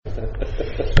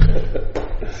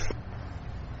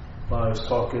I was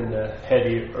talking to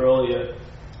Hedy earlier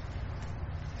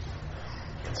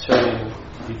concerning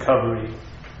recovery.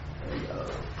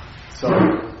 So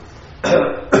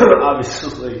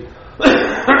obviously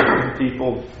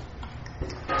people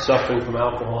suffering from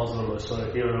alcoholism are sort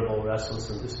of irritable, restless,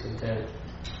 and discontent,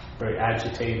 very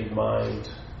agitated mind,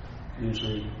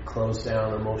 usually closed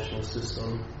down emotional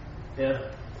system,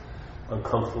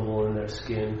 uncomfortable in their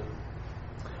skin.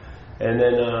 And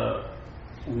then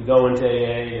we go into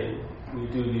AA and we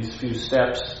do these few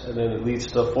steps, and then it leads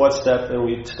to the fourth step, and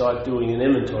we start doing an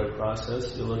inventory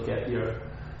process. You look at your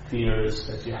fears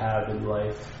that you have in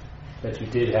life, that you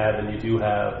did have and you do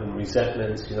have, and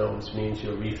resentments, which means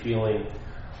you're refeeling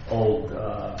old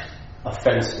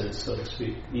offenses, so to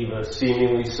speak, either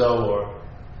seemingly so or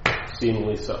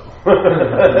seemingly so.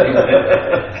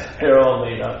 They're all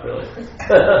made up, really.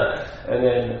 And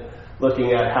then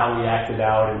looking at how we acted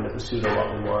out in the pursuit of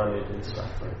what we wanted and stuff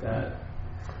like that.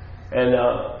 And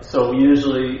so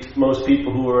usually most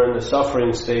people who are in the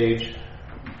suffering stage,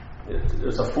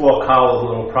 there's a 4-column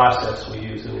little process we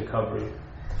use in recovery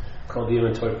called the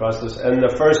inventory process. And the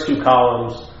first 2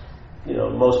 columns,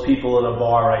 most people in a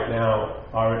bar right now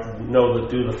know to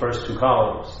do the first 2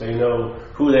 columns. They know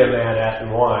who they're mad at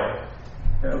and why.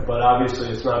 But obviously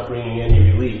it's not bringing any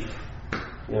relief.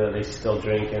 They still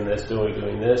drink and they're still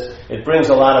doing this. It brings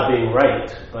a lot of being right,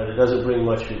 but it doesn't bring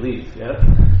much relief,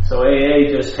 So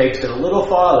AA just takes it a little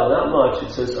farther, not much.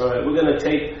 It says, all right, we're going to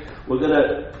take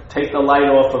the light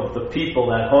off of the people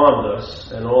that harmed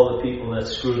us and all the people that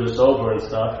screwed us over and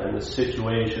stuff and the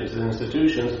situations and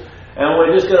institutions, and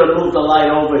we're just going to move the light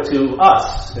over to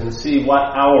us and see what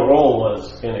our role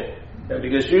was in it.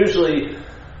 Because usually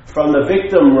from the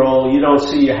victim role, you don't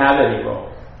see you have any role.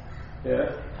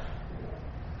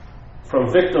 From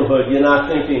victimhood, you're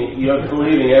not thinking, you're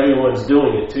believing everyone's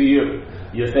doing it to you.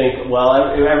 You think, well,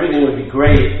 everything would be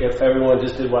great if everyone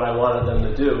just did what I wanted them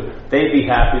to do. They'd be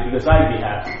happy because I'd be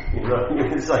happy.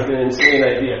 It's like an insane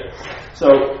idea.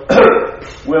 So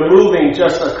we're moving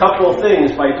just a couple of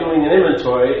things by doing an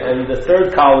inventory, and the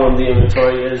 3rd column of the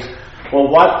inventory is, well,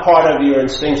 what part of your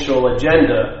instinctual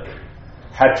agenda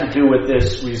had to do with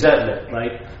this resentment,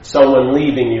 like someone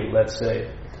leaving you, let's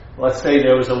say. Let's say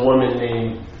there was a woman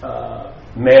named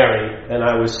Mary, and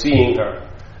I was seeing her,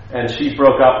 and she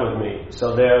broke up with me.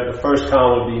 So the first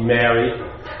column would be Mary.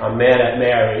 I'm mad at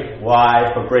Mary.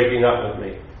 Why? For breaking up with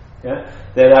me.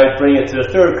 Then I'd bring it to the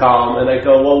 3rd column, and I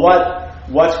go, well,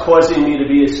 what's causing me to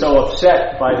be so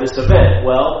upset by this event?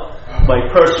 Well, my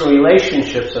personal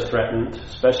relationships are threatened,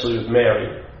 especially with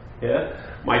Mary.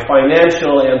 My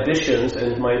financial ambitions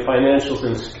and my financial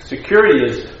security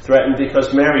is threatened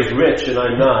because Mary's rich and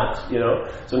I'm not,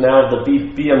 So now the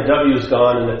BMW's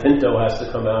gone and the Pinto has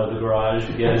to come out of the garage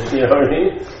again, you know what I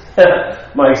mean?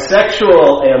 My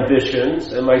sexual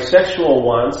ambitions and my sexual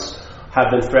wants have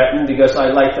been threatened because I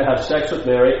like to have sex with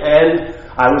Mary, and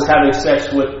I was having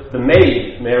sex with the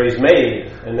maid, Mary's maid,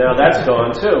 and now that's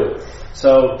gone too.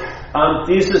 So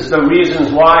these are the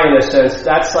reasons why, in a sense,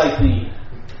 that's like the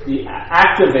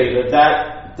activator,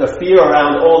 that the fear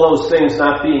around all those things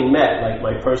not being met, like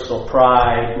my personal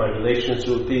pride, my relationships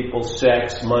with people,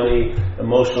 sex, money,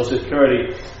 emotional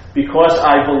security, because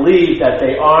I believe that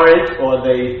they aren't or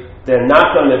they're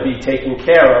not going to be taken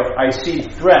care of, I see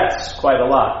threats quite a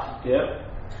lot.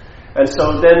 And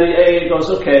so then the AA goes,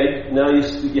 okay, now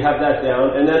you have that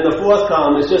down. And then the 4th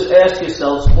column is just ask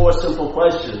yourselves 4 simple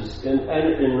questions in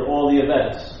all the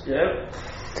events.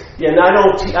 And I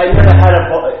never had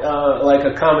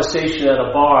a conversation at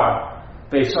a bar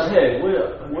based on, hey,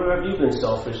 where have you been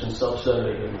selfish and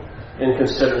self-centered and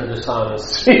inconsiderate and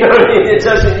dishonest? It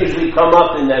doesn't usually come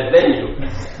up in that venue.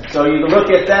 So you look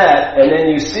at that and then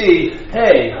you see,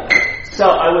 hey, so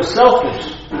I was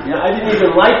selfish. I didn't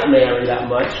even like Mary that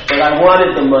much, but I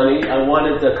wanted the money, I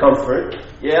wanted the comfort,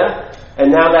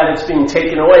 And now that it's being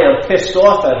taken away, I'm pissed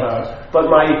off at her.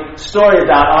 But my story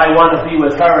about I want to be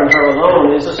with her and her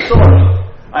alone is a story.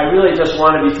 I really just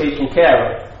want to be taken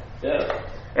care of.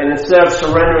 And instead of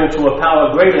surrendering to a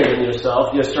power greater than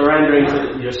yourself, you're surrendering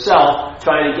to yourself,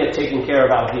 trying to get taken care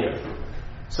of out here.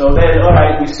 So then, all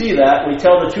right, we see that, we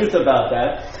tell the truth about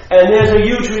that, and there's a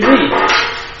huge relief.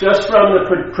 Just from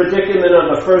the predicament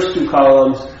of the first 2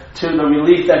 columns to the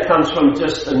relief that comes from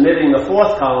just admitting the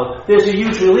 4th column, there's a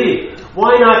huge relief.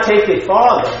 Why not take it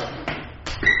farther?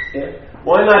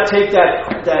 Why not take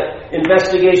that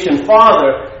investigation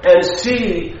farther and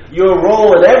see your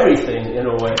role in everything in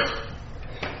a way?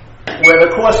 Where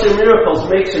the Course in Miracles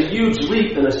makes a huge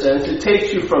leap, in a sense. It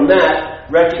takes you from that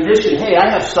recognition, hey, I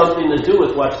have something to do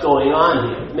with what's going on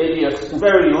here. Maybe it's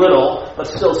very little, but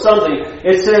still something.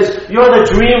 It says, you're the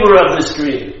dreamer of this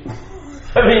dream.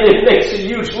 I mean, it makes a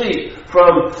huge leap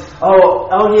from,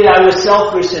 oh yeah, I was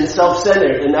selfish and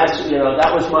self-centered, and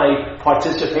that was my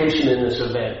participation in this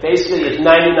event. Basically, it's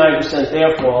 99%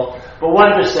 their fault, but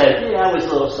 1%, yeah, I was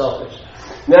a little selfish.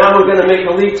 Now we're going to make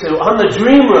a leap to, I'm the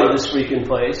dreamer of this freaking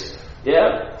place,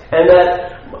 yeah? And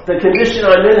that the condition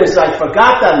I'm in is I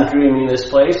forgot that I'm dreaming this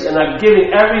place, and I'm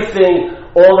giving everything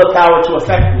all the power to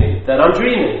affect me, that I'm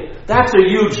dreaming. That's a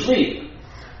huge leap.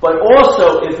 But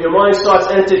also, if your mind starts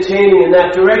entertaining in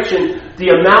that direction, the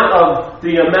amount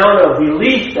of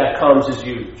relief that comes is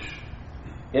huge.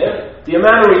 Yeah? The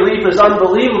amount of relief is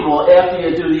unbelievable after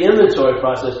you do the inventory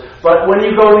process. But when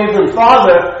you go even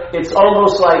farther, it's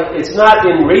almost like, it's not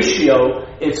in ratio,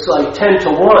 it's like 10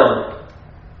 to 1.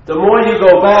 The more you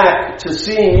go back to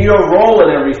seeing your role in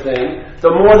everything,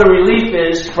 the more the relief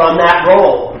is from that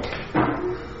role.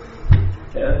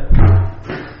 Yeah?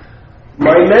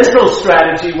 My mental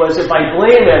strategy was if I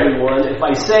blame everyone, if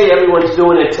I say everyone's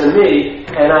doing it to me,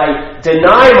 and I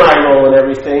deny my role in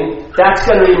everything, that's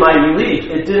going to be my relief.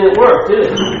 It didn't work, did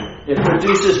it? It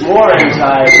produces more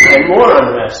anxiety and more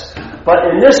unrest. But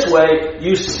in this way,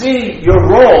 you see your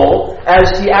role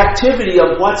as the activity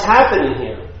of what's happening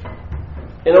here.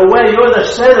 In a way, you're the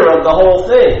center of the whole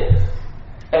thing.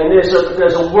 And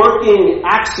there's a working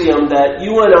axiom that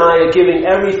you and I are giving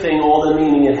everything all the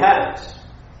meaning it has.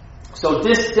 So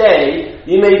this day,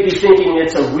 you may be thinking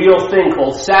it's a real thing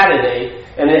called Saturday,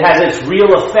 and it has its real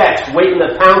effects waiting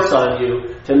to pounce on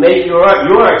you to make your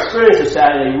experience of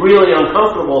Saturday really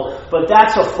uncomfortable, but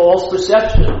that's a false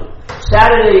perception.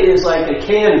 Saturday is like a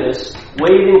canvas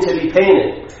waiting to be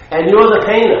painted, and you're the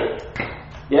painter.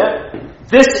 Yeah?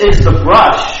 This is the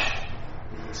brush.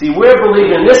 See, we're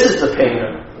believing this is the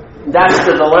painter. That's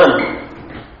the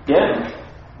dilemma. Yeah?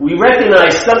 We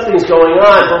recognize something's going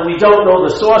on, but we don't know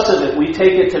the source of it. We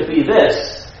take it to be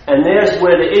this. And there's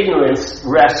where the ignorance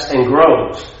rests and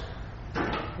grows.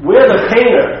 We're the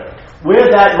painter.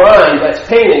 We're that mind that's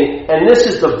painting, and this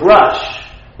is the brush.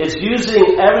 It's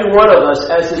using every one of us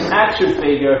as an action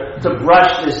figure to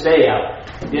brush this day out.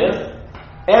 Yeah?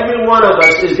 Every one of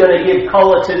us is going to give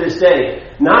color to this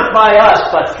day. Not by us,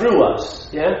 but through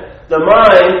us. Yeah? The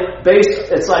mind,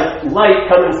 it's like light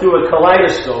coming through a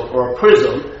kaleidoscope or a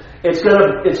prism. It's going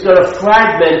to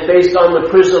fragment based on the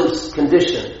prism's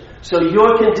condition. So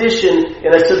your condition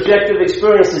in a subjective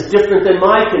experience is different than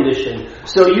my condition.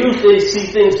 So you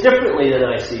see things differently than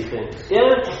I see things.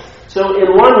 Yeah? So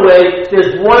in one way,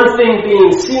 there's one thing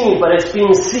being seen, but it's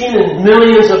being seen in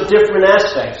millions of different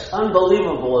aspects.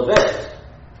 Unbelievable event.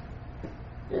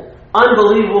 Yeah.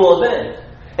 Unbelievable event.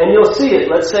 And you'll see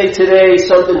it. Let's say today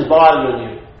something's bothering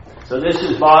you. So this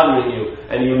is bothering you,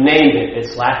 and you named it.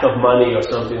 It's lack of money or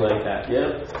something like that.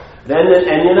 Yeah.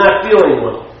 And you're not feeling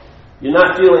well. You're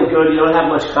not feeling good. You don't have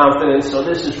much confidence. So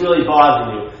this is really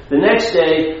bothering you. The next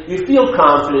day you feel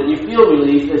confident. You feel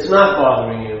relief. It's not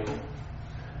bothering you.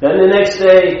 Then the next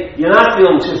day you're not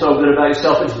feeling so good about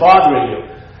yourself. It's bothering you.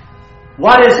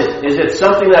 What is it? Is it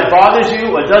something that bothers you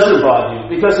or doesn't bother you?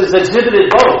 Because it's exhibited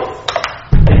both.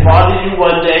 It bothered you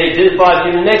one day, it didn't bother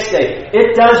you the next day.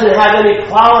 It doesn't have any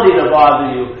quality to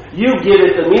bother you. You give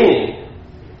it the meaning.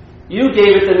 You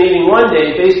gave it the meaning one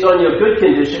day based on your good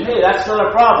condition. Hey, that's not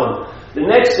a problem. The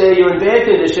next day you're in bad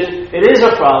condition, it is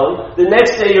a problem. The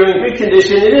next day you're in good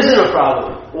condition, it isn't a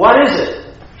problem. What is it?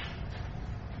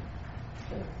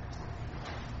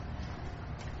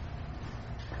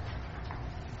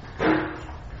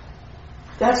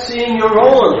 That's seeing your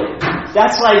role in it.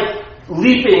 That's like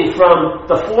leaping from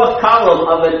the fourth column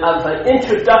of an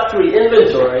introductory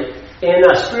inventory in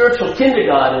a spiritual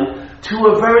kindergarten to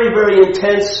a very, very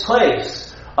intense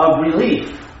place of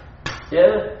relief.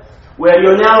 Yeah? Where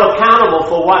you're now accountable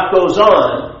for what goes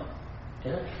on.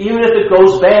 Yeah? Even if it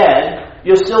goes bad,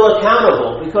 you're still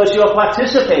accountable because you're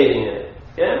participating in it.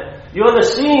 Yeah? You're the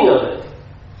seeing of it.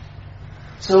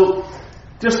 So,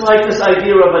 just like this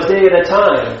idea of a day at a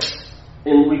time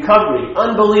in recovery,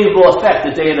 unbelievable effect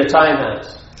a day at a time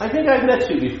has. I think I've met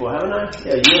you before, haven't I?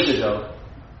 Yeah, years ago.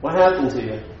 What happened to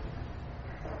you?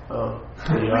 Oh,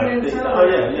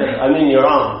 yeah. I mean, your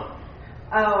arm.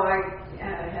 Oh, I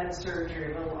had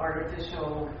surgery, a little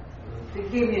artificial. They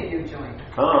gave me a new joint.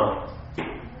 Oh,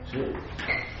 sure.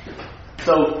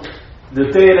 So,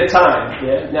 the day at a time.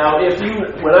 Yeah. Now,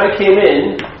 when I came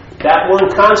in, that one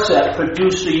concept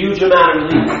produced a huge amount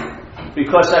of relief.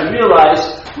 Because I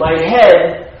realized my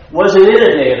head wasn't in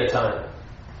a day at a time.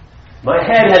 My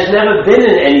head has never been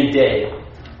in any day.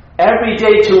 Every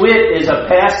day to it is a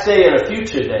past day and a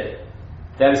future day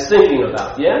that it's thinking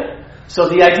about, yeah? So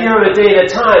the idea of a day at a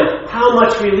time, how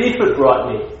much relief it brought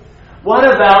me. What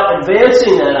about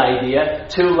advancing that idea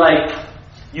to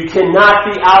You cannot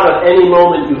be out of any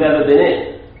moment you've ever been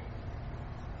in.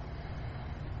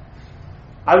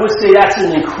 I would say that's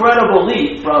an incredible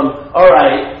leap from, all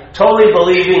right, totally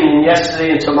believing in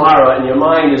yesterday and tomorrow, and your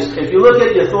mind is, if you look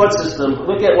at your thought system,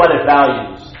 look at what it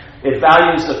values. It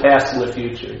values the past and the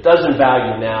future. It doesn't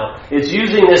value now. It's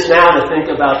using this now to think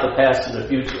about the past and the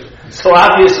future. So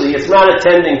obviously, it's not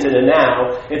attending to the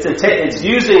now. It's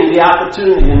using the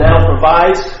opportunity the now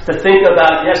provides to think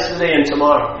about yesterday and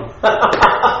tomorrow.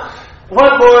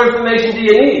 What more information do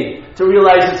you need to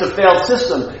realize it's a failed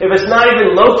system? If it's not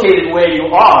even located where you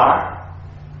are,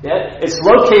 it's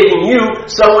locating you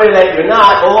somewhere that you're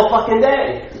not all fucking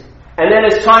day. And then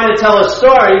it's trying to tell a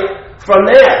story from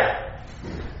there.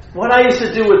 What I used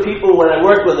to do with people when I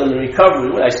worked with them in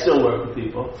recovery, when I still work with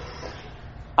people,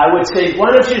 I would say,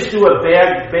 why don't you just do a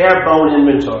bare bone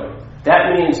inventory?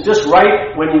 That means just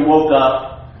right when you woke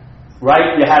up,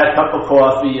 right, you had a cup of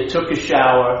coffee, you took a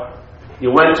shower, you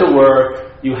went to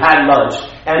work, you had lunch,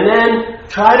 and then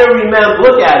try to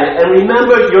look at it and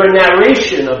remember your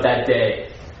narration of that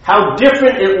day. How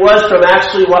different it was from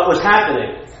actually what was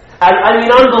happening. I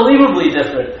mean, unbelievably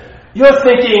different. You're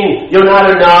thinking, you're not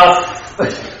enough,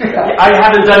 I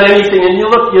haven't done anything, and you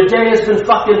look, your day has been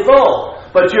fucking full.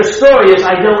 But your story is,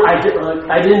 I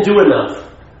didn't do enough.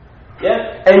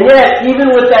 Yeah? And yet,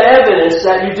 even with that evidence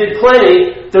that you did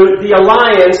plenty, the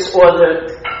alliance or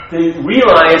the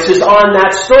reliance is on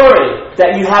that story,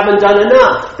 that you haven't done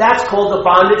enough. That's called the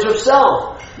bondage of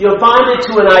self. You're bonded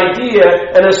to an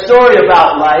idea and a story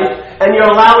about life, and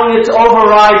you're allowing it to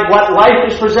override what life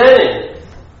is presenting.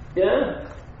 Yeah?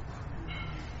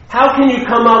 How can you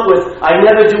come up with, I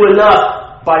never do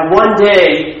enough by one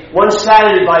day, one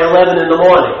Saturday by 11 in the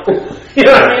morning? You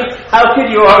know what I mean? How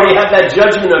could you already have that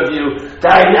judgment of you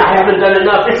that I haven't done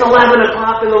enough? It's 11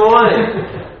 o'clock in the morning.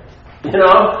 You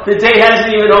know, the day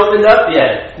hasn't even opened up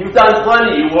yet. You've done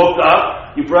plenty. You woke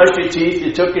up, you brushed your teeth,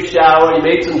 you took a shower, you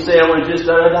made some sandwiches,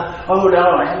 oh no,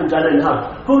 I haven't done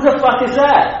enough. Who the fuck is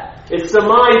that? It's the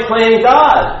mind playing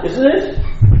God, isn't it?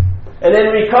 And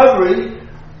then recovery,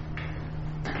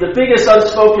 the biggest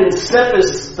unspoken step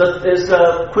is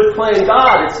quit playing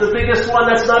God. It's the biggest one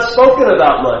that's not spoken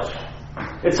about much.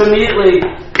 It's immediately,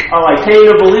 I came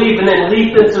to believe, and then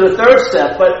leap into the third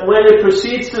step. But when it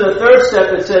proceeds to the third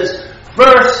step, it says,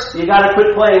 first, you got to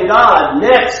quit playing God.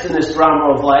 Next, in this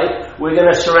drama of life, we're going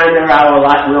to surrender our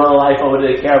life over to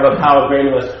the care of a power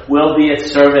greater than us. We'll be its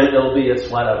servant, it'll be its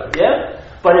whatever. Yeah?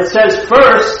 But it says,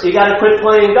 first, you got to quit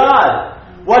playing God.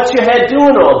 What's your head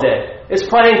doing all day? It's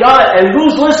playing God, and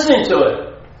who's listening to it?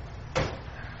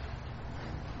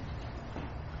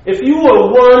 If you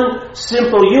were one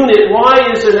simple unit,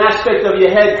 why is an aspect of your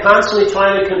head constantly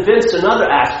trying to convince another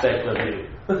aspect of you?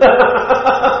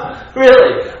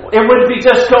 Really? It wouldn't be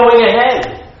just going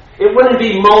ahead. It wouldn't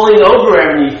be mulling over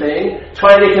anything,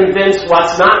 trying to convince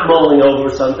what's not mulling over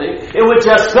something. It would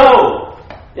just go.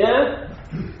 Yeah?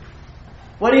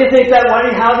 What do you think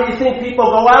how do you think people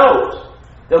go out?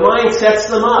 The mind sets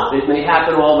them up. It may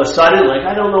happen all of a sudden, like,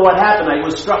 I don't know what happened, I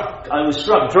was struck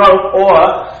drunk, or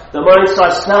the mind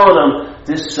starts telling them,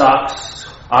 this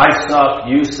sucks, I suck,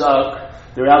 you suck,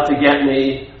 they're out to get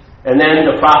me, and then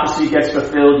the prophecy gets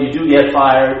fulfilled, you do get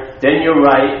fired, then you're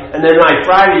right, and then by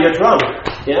Friday you're drunk,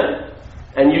 yeah?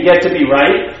 And you get to be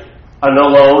right, and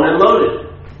alone and loaded.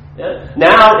 Yeah?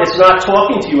 Now it's not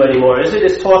talking to you anymore, is it?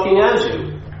 It's talking as you.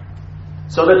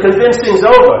 So the convincing's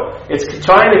over. It's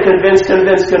trying to convince.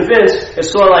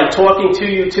 It's sort of like talking to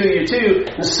you,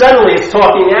 and suddenly it's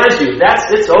talking as you.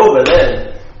 It's over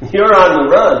then. You're on the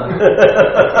run.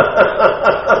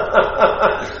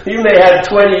 You may have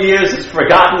 20 years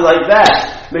forgotten like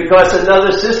that because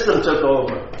another system took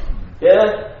over.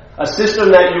 Yeah? A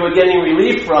system that you were getting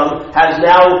relief from has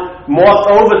now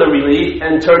morphed over the relief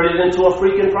and turned it into a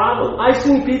freaking problem. I've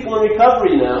seen people in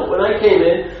recovery now. When I came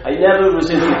in, I never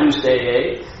was introduced to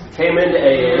AA. Came into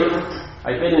AA.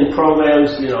 I've been in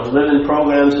programs, living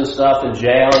programs and stuff, in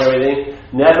jail and everything.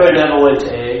 Never went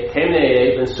to AA. Came to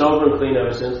AA, been sober and clean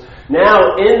ever since.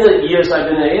 Now, in the years I've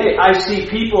been in AA, I see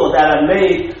people that have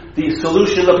made the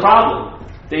solution the problem.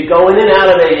 They go in and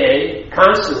out of AA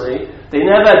constantly. They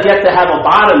never get to have a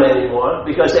bottom anymore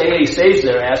because AA saves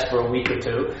their ass for a week or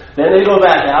two. Then they go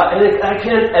back out, and it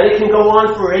can go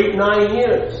on for 8-9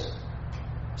 years.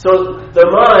 So the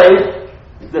mind,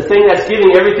 the thing that's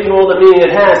giving everything all the meaning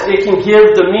it has, it can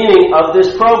give the meaning of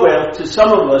this program to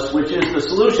some of us, which is the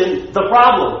solution, the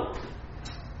problem.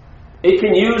 It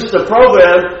can use the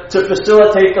program to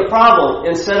facilitate the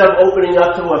problem instead of opening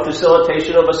up to a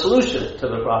facilitation of a solution to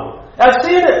the problem. I've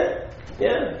seen it.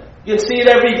 Yeah. You can see it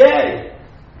every day.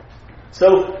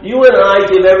 So you and I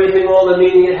give everything all the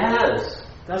meaning it has.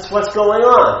 That's what's going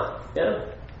on. Yeah?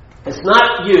 It's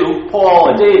not you, Paul,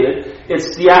 or David.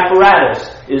 It's the apparatus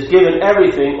is given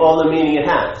everything all the meaning it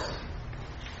has.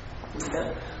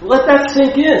 Okay? Let that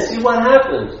sink in. See what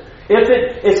happens.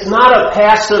 It's not a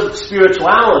passive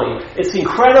spirituality. It's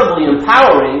incredibly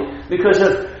empowering because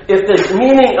if the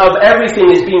meaning of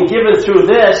everything is being given through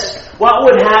this, what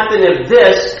would happen if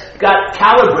this got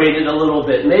calibrated a little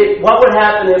bit? What would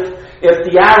happen if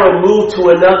the arrow moved to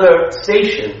another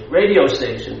station, radio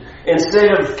station?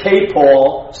 Instead of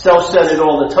K-Paul, self-centered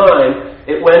all the time,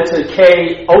 it went to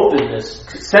K, openness,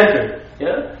 centered.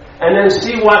 Yeah? And then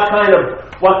see what kind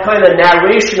of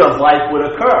narration of life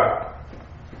would occur.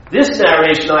 This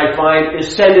narration, I find,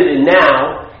 is centered in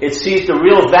now. It sees the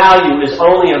real value is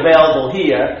only available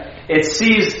here. It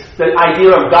sees the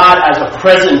idea of God as a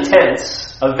present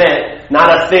tense event,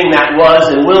 not a thing that was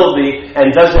and will be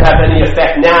and doesn't have any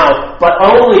effect now, but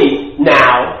only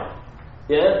now.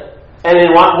 Yeah? And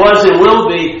in what was and will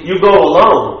be, you go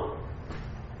alone.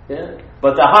 Yeah?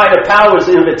 But the higher power's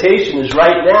invitation is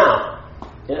right now.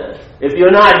 Yeah? If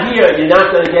you're not here, you're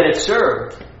not going to get it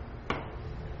served.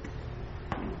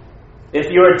 If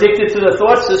you're addicted to the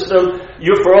thought system,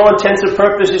 for all intents and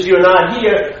purposes, you're not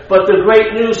here. But the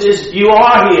great news is you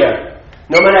are here.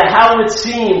 No matter how it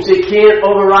seems, it can't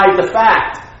override the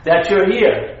fact that you're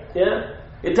here. Yeah?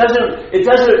 It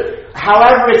doesn't,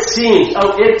 however it seems,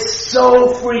 oh, it's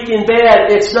so freaking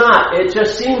bad. It's not. It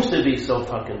just seems to be so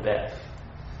fucking bad.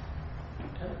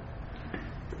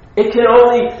 It can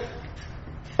only,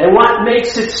 and what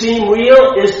makes it seem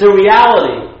real is the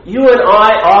reality. You and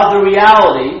I are the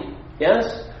reality. Yes?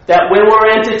 That when we're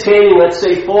entertaining, let's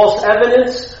say, false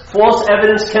evidence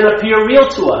can appear real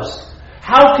to us.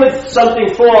 How could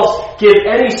something false give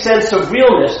any sense of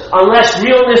realness unless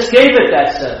realness gave it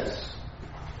that sense?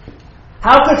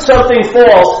 How could something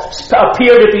false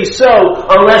appear to be so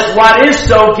unless what is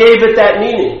so gave it that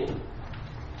meaning?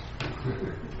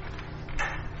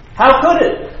 How could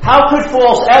it? How could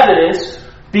false evidence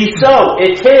be so?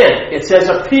 It can't. It says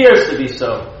appears to be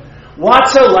so.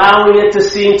 What's allowing it to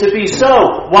seem to be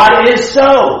so? What is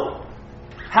so?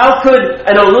 How could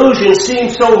an illusion seem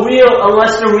so real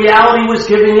unless the reality was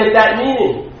giving it that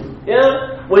meaning?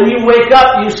 Yeah? When you wake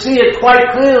up, you see it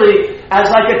quite clearly as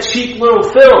like a cheap little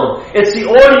film. It's the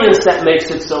audience that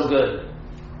makes it so good.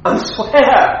 I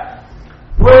swear.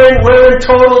 We're in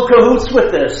total cahoots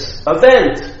with this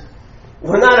event.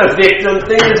 We're not a victim.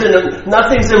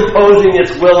 Nothing's imposing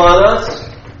its will on us.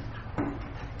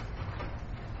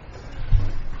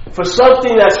 For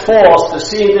something that's false to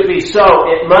seem to be so,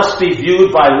 it must be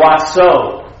viewed by what's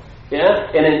so,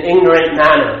 yeah, in an ignorant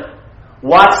manner.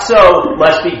 What's so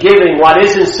must be giving what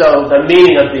isn't so the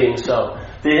meaning of being so.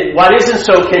 What isn't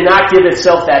so cannot give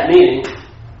itself that meaning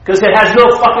because it has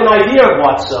no fucking idea of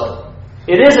what's so.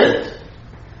 It isn't.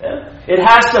 Yeah? It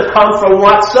has to come from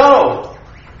what's so.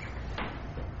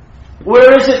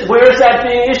 Where is it? Where is that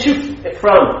being issued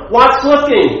from? What's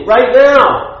looking right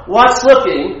now? What's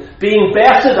looking? Being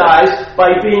bastardized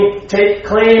by being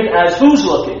claimed as who's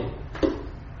looking.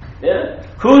 Yeah?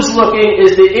 Who's looking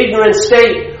is the ignorant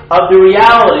state of the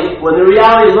reality. When the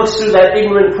reality looks through that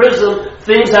ignorant prism,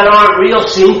 things that aren't real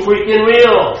seem freaking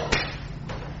real.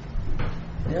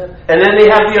 Yeah? And then they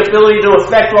have the ability to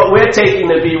affect what we're taking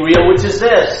to be real, which is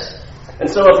this. And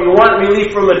so if you want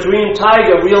relief from a dream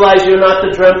tiger, realize you're not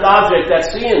the dreamt object that's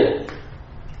seeing it.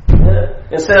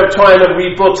 Instead of trying to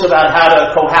read books about how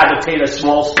to cohabitate a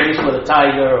small space with a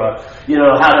tiger, or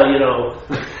how to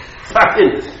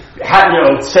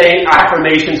say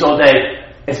affirmations all day.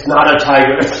 It's not a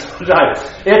tiger.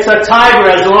 It's a tiger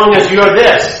as long as you're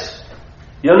this.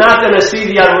 You're not going to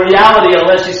see the unreality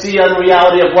unless you see the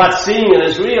unreality of what's seeing and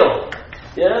is real.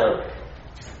 Yeah.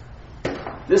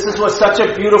 This is what's such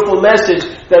a beautiful message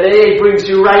that AA brings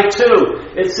you right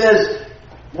to. It says,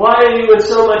 why are you in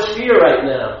so much fear right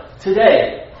now?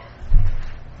 Today.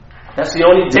 That's the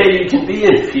only day you can be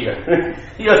in fear.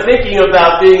 You're thinking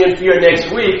about being in fear next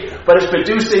week, but it's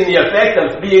producing the effect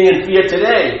of being in fear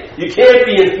today. You can't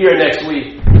be in fear next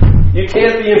week. You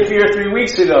can't be in fear 3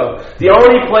 weeks ago. The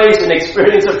only place an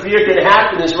experience of fear can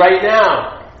happen is right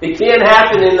now. It can't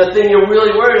happen in the thing you're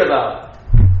really worried about.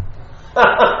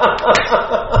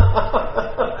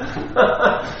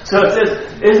 So it says,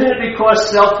 isn't it because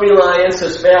self-reliance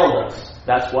has failed us?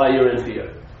 That's why you're in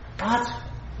fear. What?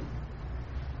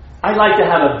 I'd like to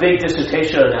have a big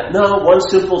dissertation on that. No, one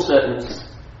simple sentence.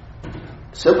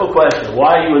 Simple question.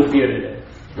 Why are you in fear today?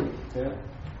 Yeah.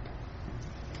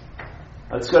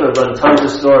 It's going to run tons of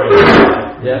stories.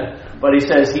 Yeah. But he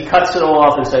cuts it all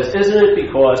off and says, isn't it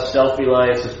because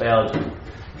self-reliance has failed you?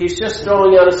 He's just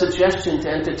throwing out a suggestion to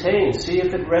entertain. See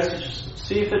if it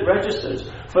See if it registers.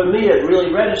 For me, it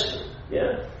really registered.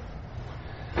 Yeah.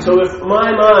 So if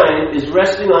my mind is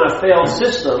resting on a failed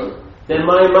system, then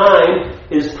my mind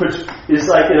is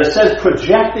like, in a sense,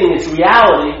 projecting its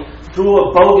reality through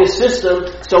a bogus system.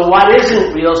 So what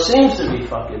isn't real seems to be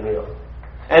fucking real.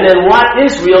 And then what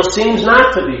is real seems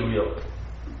not to be real.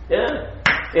 Yeah.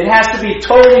 It has to be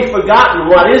totally forgotten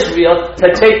what is real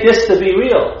to take this to be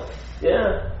real.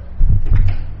 Yeah.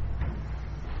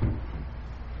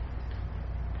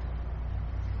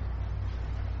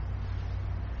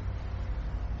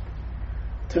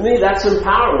 To me, that's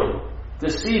empowering. To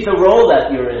see the role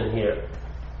that you're in here.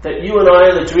 That you and I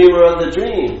are the dreamer of the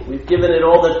dream. We've given it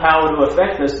all the power to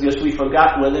affect us because we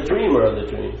forgot we're the dreamer of the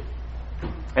dream.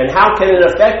 And how can it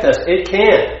affect us? It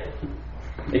can't.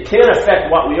 It can't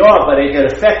affect what we are, but it can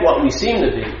affect what we seem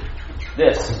to be.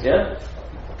 This, yeah?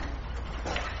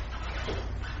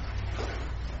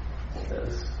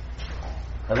 Yes.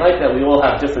 I like that we all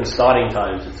have different starting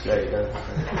times. It's great. Yeah?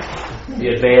 The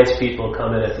advanced people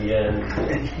come in at the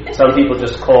end. Some people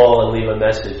just call and leave a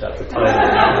message at the time.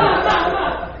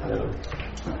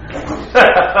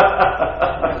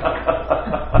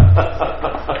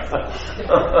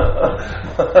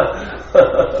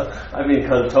 I've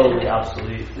become totally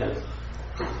obsolete. Yes.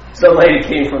 Some lady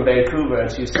came from Vancouver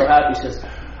and she was so happy. She says,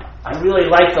 I really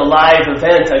like the live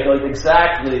event. I go,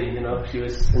 exactly. She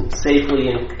was safely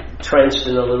entrenched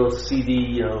in a little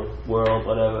CD, world,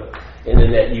 whatever,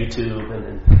 internet, YouTube, and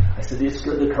then I said, it's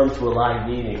good to come to a live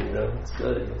meeting. It's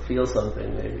good. You'll feel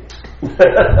something, maybe.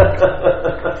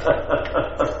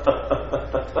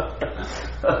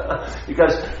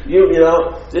 Because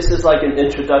this is like an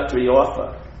introductory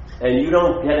offer, and you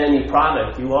don't get any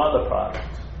product. You are the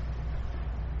product.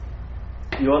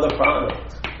 You are the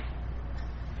product.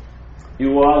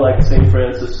 You are, like St.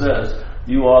 Francis says,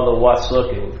 you are the what's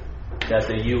looking that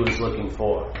the you is looking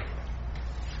for.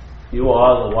 You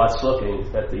are the what's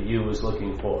looking that the you is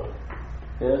looking for.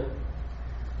 Yeah?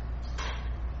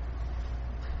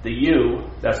 The you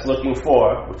that's looking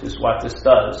for, which is what this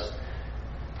does,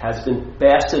 has been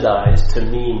bastardized to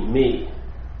mean me.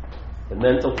 The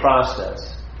mental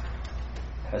process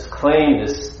has claimed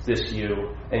this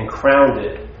you and crowned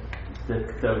it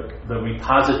the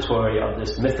repository of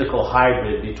this mythical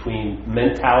hybrid between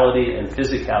mentality and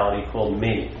physicality called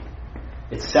me.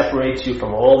 It separates you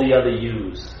from all the other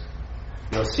yous.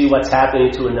 You'll see what's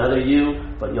happening to another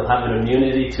you, but you'll have an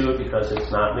immunity to it because it's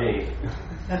not me.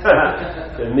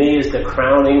 The me is the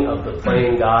crowning of the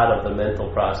playing God of the mental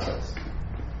process.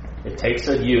 It takes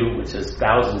a you, which is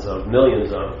thousands of,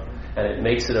 millions of, and it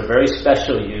makes it a very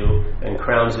special you and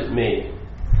crowns it me.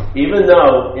 Even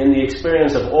though in the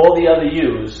experience of all the other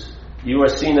yous, you are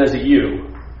seen as a you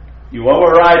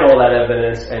override all that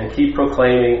evidence and keep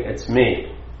proclaiming it's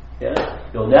me. Yeah?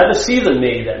 You'll never see the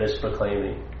me that is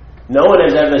proclaiming. No one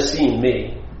has ever seen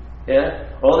me. Yeah?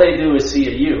 All they do is see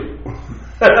a you.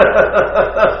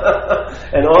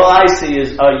 And all I see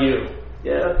is a you.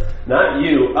 Yeah? Not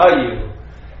you, a you.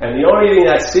 And the only thing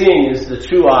that's seeing is the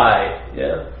true I.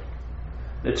 Yeah?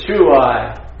 The true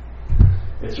I.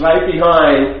 It's right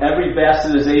behind every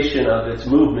bastardization of its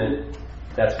movement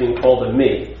that's being called a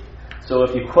me. So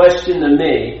if you question the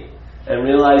me and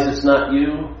realize it's not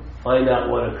you, find out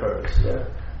what occurs. Yeah?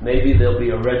 Maybe there'll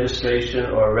be a registration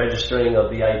or a registering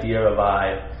of the idea of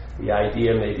I. The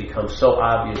idea may become so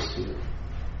obvious to you.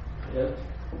 Yeah?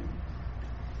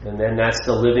 And then that's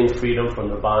the living freedom from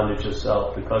the bondage of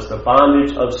self. Because the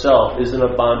bondage of self isn't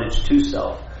a bondage to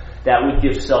self. That would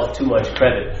give self too much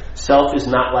credit. Self is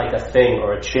not like a thing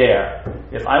or a chair.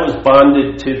 If I was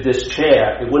bonded to this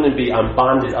chair, it wouldn't be I'm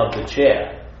bonded of the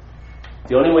chair.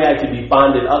 The only way I could be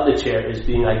bonded of the chair is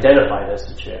being identified as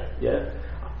the chair. Yeah?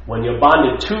 When you're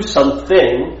bonded to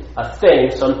something, a thing,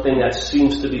 something that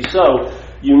seems to be so,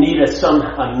 you need a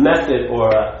method or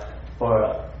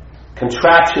a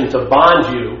contraption to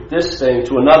bond you, this thing,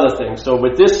 to another thing. So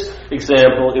with this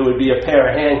example, it would be a pair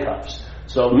of handcuffs.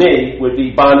 So me would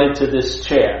be bonded to this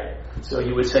chair. So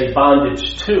you would say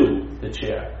bondage to the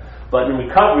chair. But in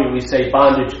recovery, we say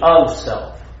bondage of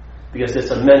self, because it's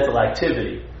a mental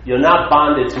activity. You're not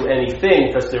bonded to anything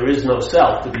because there is no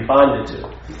self to be bonded to.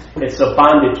 It's a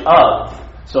bondage of.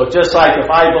 So just like if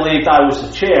I believed I was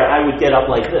a chair, I would get up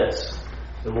like this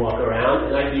and walk around,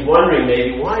 and I'd be wondering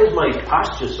maybe, why is my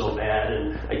posture so bad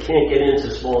and I can't get into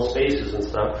small spaces and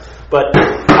stuff. But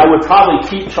I would probably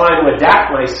keep trying to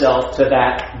adapt myself to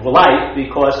that life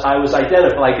because I was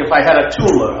identified. Like if I had a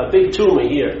tumor, a big tumor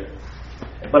here,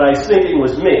 but I was thinking it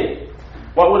was me.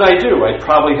 what would I do? I'd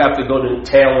probably have to go to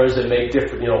tailors and make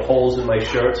different, holes in my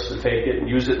shirts to take it and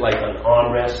use it like an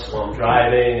armrest while I'm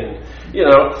driving, and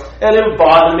it would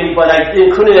bother me, but I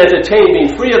couldn't entertain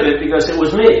being free of it because it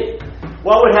was me.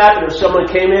 What would happen if someone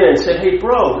came in and said, "Hey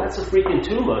bro, that's a freaking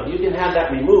tumor. You can have that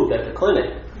removed at the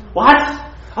clinic." What?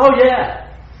 Oh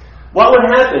yeah. What would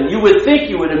happen? You would think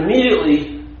you would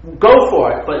immediately go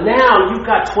for it, but now you've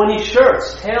got 20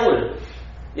 shirts tailored.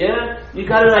 Yeah? You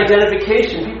got an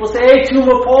identification. People say, "Hey,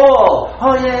 Tumor Paul."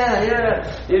 Oh yeah.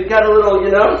 You've got a little,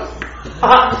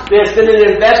 there's been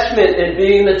an investment in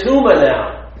being the tumor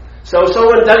now. So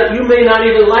you may not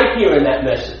even like hearing that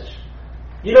message.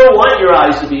 You don't want your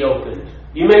eyes to be opened.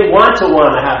 You may want to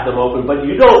have them open, but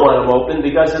you don't want them open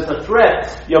because it's a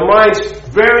threat. Your mind's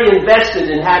very invested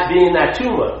in being that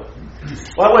tumor.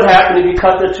 What would happen if you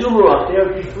cut the tumor off? There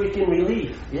would be freaking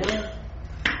relief. Yeah?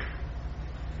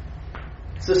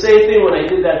 It's the same thing when I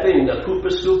did that thing, the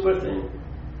pooper scooper thing,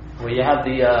 where you have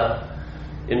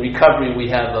in recovery we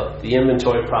have the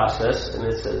inventory process, and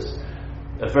it says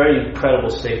a very incredible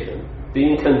statement.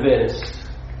 Being convinced,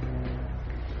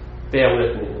 bear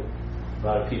with me, a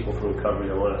lot of people from recovery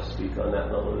don't want to speak on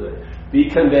that level of it. Be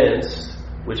convinced,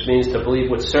 which means to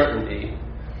believe with certainty,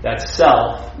 that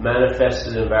self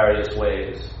manifested in various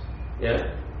ways.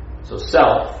 Yeah? So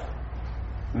self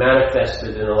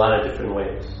manifested in a lot of different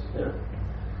ways. Yeah?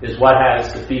 Is what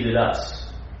has defeated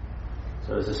us.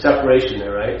 So there's a separation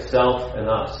there, right? Self and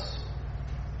us.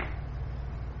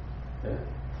 Yeah?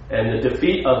 And the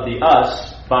defeat of the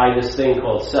us by this thing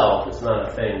called self, it's not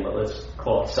a thing, but let's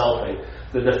call it selfing.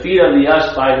 The defeat of the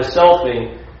us by the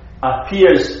selfing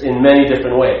appears in many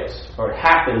different ways, or it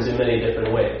happens in many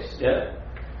different ways. Yeah?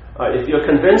 If you're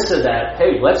convinced of that,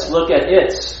 hey, let's look at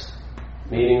its,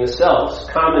 meaning the self's,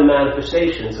 common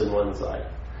manifestations in one's life.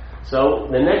 So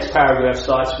the next paragraph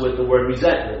starts with the word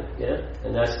resentment, yeah?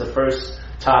 And that's the first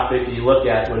topic you look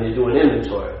at when you do an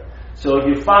inventory. So if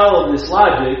you follow this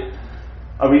logic,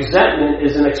 a resentment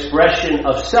is an expression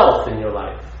of self in your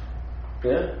life.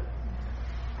 Yeah?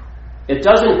 It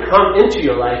doesn't come into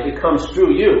your life, it comes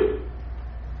through you.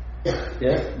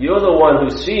 Yeah? You're the one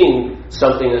who's seeing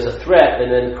something as a threat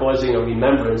and then causing a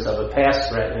remembrance of a past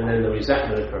threat, and then the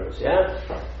resentment occurs. Yeah?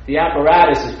 The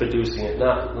apparatus is producing it,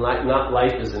 not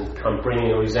life isn't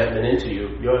bringing a resentment into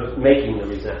you. You're making the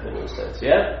resentment in a sense,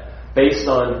 yeah? Based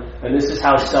on, and this is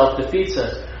how self defeats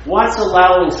us. What's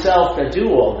allowing self to do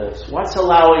all this? What's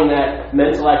allowing that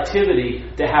mental activity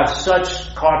to have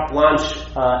such carte blanche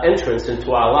entrance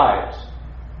into our lives?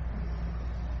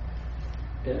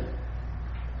 Yeah?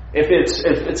 If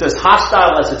it's as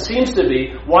hostile as it seems to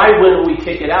be, why wouldn't we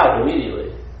kick it out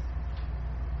immediately?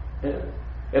 Yeah?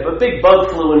 If a big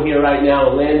bug flew in here right now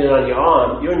and landed on your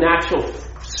arm, your natural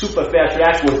super fast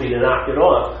reaction would be to knock it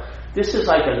off. This is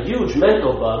like a huge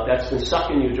mental bug that's been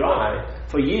sucking you dry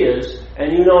for years,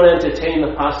 and you don't entertain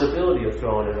the possibility of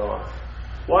throwing it off.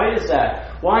 Why is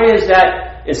that? Why is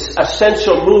that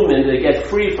essential movement to get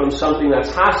free from something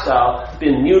that's hostile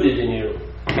been muted in you?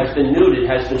 Has been neutered,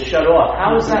 has been shut off.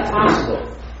 How is that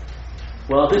possible?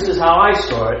 Well, this is how I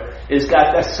saw it, is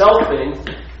that the selfing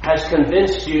has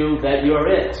convinced you that you're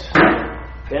it.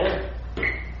 Yeah?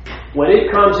 When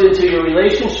it comes into your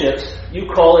relationships, you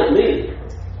call it me.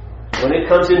 When it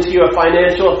comes into your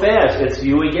financial affairs, it's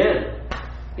you again.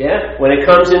 Yeah? When it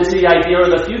comes into the idea of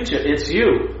the future, it's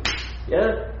you.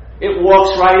 Yeah? It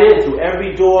walks right in through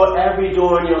every door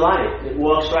in your life. It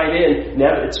walks right in.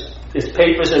 Its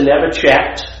papers are never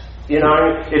checked.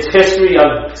 Its history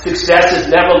of success is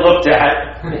never looked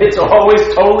at. It's always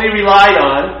totally relied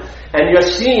on. And you're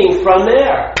seeing from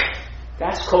there.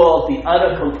 That's called the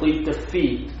utter complete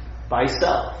defeat by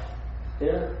self.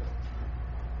 Yeah?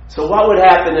 So what would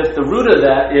happen if the root of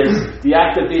that is the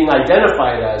act of being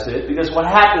identified as it? Because what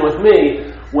happened with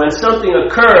me, when something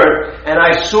occurred and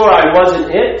I saw I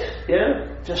wasn't it, yeah?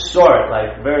 Just saw it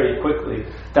like very quickly,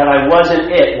 that I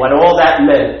wasn't it, what all that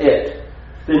meant, it.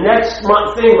 The next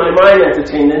thing my mind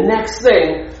entertained, the next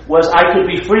thing was I could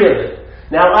be free of it.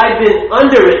 Now, I've been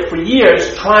under it for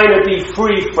years, trying to be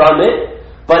free from it,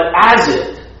 but as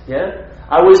it. Yeah?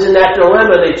 I was in that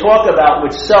dilemma they talk about,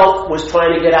 which self was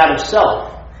trying to get out of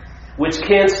self, which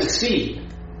can't succeed,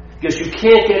 because you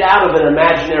can't get out of an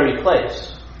imaginary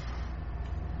place.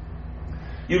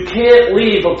 You can't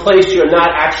leave a place you're not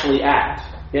actually at.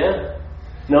 Yeah?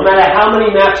 No matter how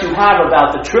many maps you have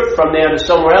about the trip from there to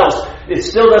somewhere else, it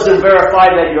still doesn't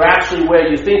verify that you're actually where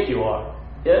you think you are.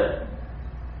 Yeah?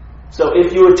 So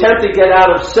if you attempt to get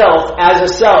out of self as a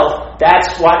self,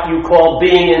 that's what you call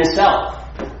being in self.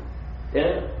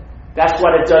 Yeah? That's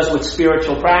what it does with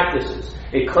spiritual practices.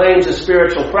 It claims a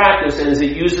spiritual practice, and as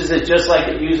it uses it just like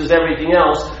it uses everything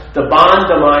else, to bond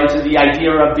the mind to the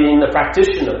idea of being the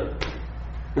practitioner.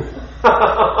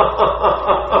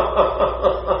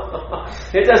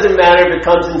 It doesn't matter if it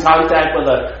comes in contact with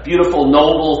a beautiful,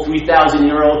 noble,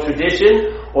 3,000-year-old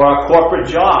tradition or a corporate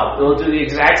job. It'll do the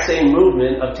exact same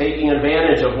movement of taking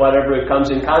advantage of whatever it comes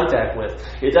in contact with.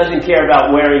 It doesn't care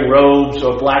about wearing robes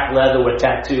or black leather with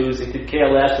tattoos. It could care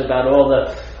less about all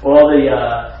the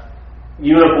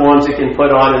uniforms it can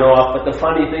put on and off. But the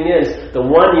funny thing is, the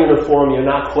one uniform you're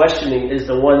not questioning is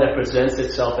the one that presents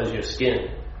itself as your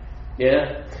skin.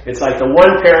 Yeah? It's like the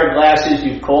one pair of glasses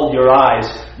you've called your eyes,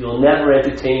 you'll never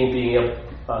entertain being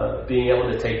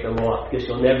able to take them off, because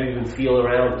you'll never even feel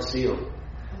around to see them.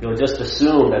 You'll just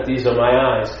assume that these are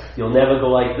my eyes. You'll never go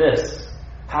like this.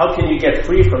 How can you get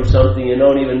free from something you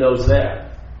don't even know is there?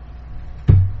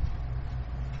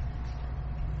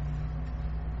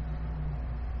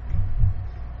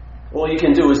 All you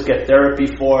can do is get therapy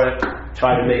for it,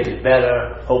 try to make it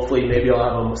better. Hopefully maybe you'll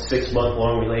have a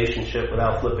 6-month-long relationship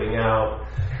without flipping out.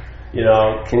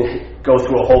 Can go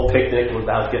through a whole picnic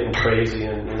without getting crazy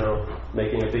and,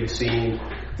 making a big scene.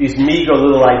 These meager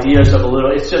little ideas of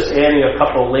it's just adding a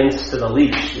couple links to the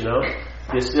leash,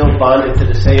 You're still bonded to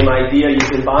the same idea you've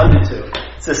been bonded to.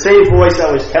 It's the same voice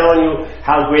I was telling you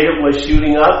how great it was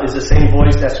shooting up is the same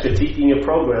voice that's critiquing your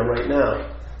program right now.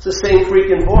 It's the same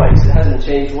freaking voice. It hasn't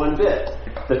changed one bit.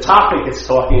 The topic it's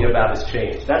talking about has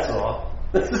changed. That's all.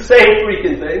 It's the same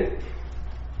freaking thing.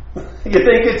 You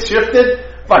think it's shifted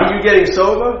by you getting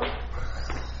sober?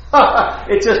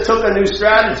 It just took a new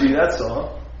strategy, that's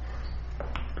all.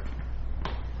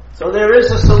 So there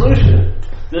is a solution.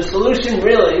 The solution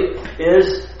really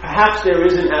is perhaps there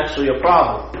isn't actually a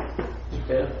problem.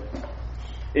 Okay?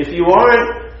 If you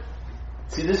aren't,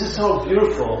 see, this is so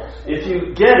beautiful. If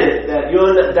you get it,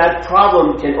 that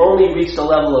problem can only reach the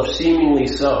level of seemingly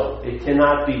so. It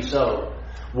cannot be so.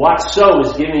 What's so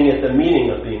is giving it the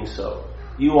meaning of being so.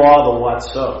 You are the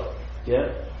what's so. Yeah?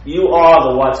 You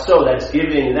are the what's so that's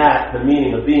giving that the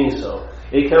meaning of being so.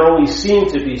 It can only seem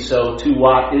to be so to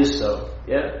what is so.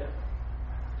 Yeah?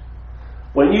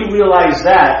 When you realize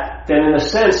that, then in a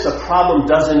sense the problem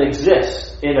doesn't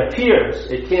exist. It appears.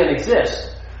 It can't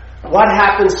exist. What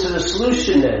happens to the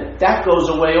solution then? That goes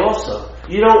away also.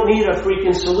 You don't need a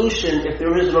freaking solution if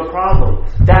there isn't a problem.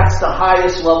 That's the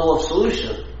highest level of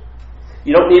solution.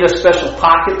 You don't need a special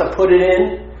pocket to put it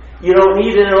in. You don't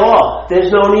need it at all.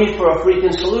 There's no need for a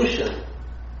freaking solution.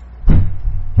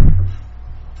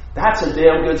 That's a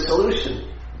damn good solution.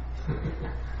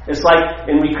 It's like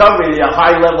in recovery, the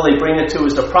high level they bring it to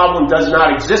is the problem does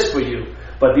not exist for you.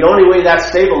 But the only way that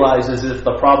stabilizes is if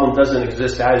the problem doesn't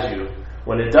exist as you.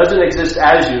 When it doesn't exist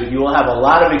as you, you will have a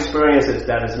lot of experiences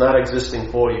that is not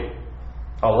existing for you.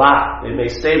 A lot. It may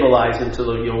stabilize into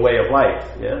your way of life.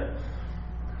 Yeah?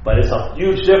 But it's a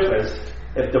huge difference.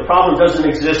 If the problem doesn't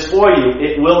exist for you,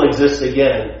 it will exist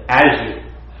again as you.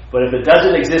 But if it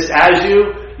doesn't exist as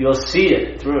you, you'll see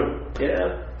it through.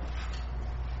 Yeah?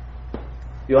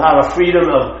 You'll have a freedom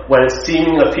of when it's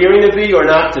appearing to be or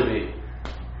not to be.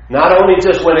 Not only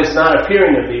just when it's not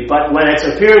appearing to be, but when it's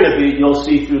appearing to be, you'll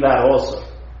see through that also.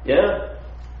 Yeah?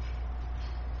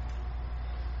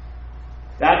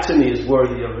 That to me is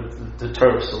worthy of the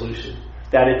term solution.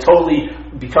 That it totally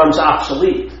becomes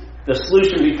obsolete. The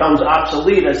solution becomes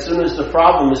obsolete as soon as the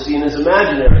problem is seen as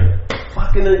imaginary.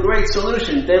 Fucking a great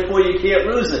solution, therefore you can't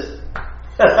lose it.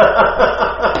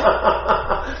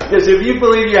 Because if you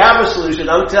believe you have a solution,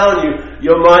 I'm telling you,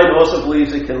 your mind also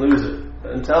believes it can lose it.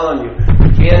 I'm telling you,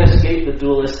 you can't escape the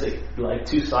dualistic, like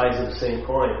two sides of the same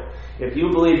coin. If you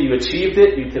believe you achieved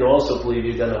it, you can also believe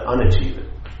you're going to unachieve it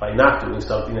by not doing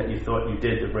something that you thought you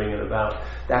did to bring it about.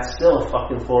 That's still a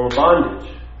fucking form of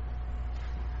bondage.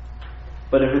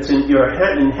 But if it's in your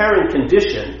inherent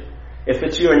condition, if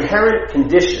it's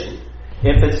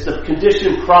the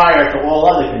condition prior to all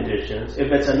other conditions,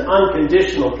 if it's an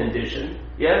unconditional condition,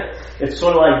 yeah, it's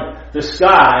sort of like the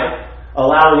sky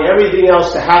allowing everything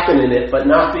else to happen in it, but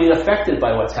not being affected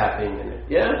by what's happening in it,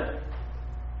 yeah?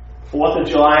 4th of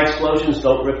July explosions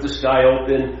don't rip the sky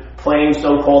open. Planes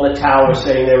don't call the tower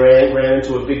saying they ran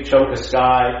into a big chunk of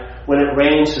sky. When it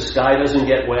rains, the sky doesn't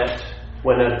get wet.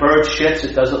 When a bird shits,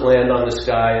 it doesn't land on the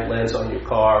sky, it lands on your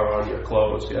car or on your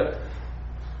clothes, yeah?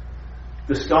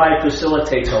 The sky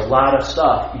facilitates a lot of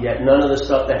stuff, yet none of the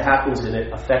stuff that happens in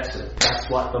it affects it. That's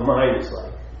what the mind is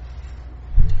like.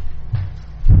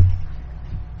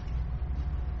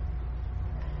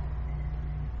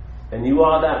 And you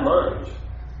are that mind.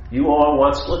 You are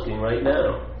what's looking right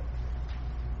now.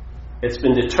 It's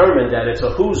been determined that it's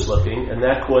a who's looking, and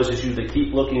that causes you to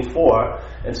keep looking for.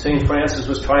 And St. Francis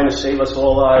was trying to save us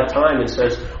all our time and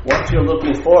says, what you're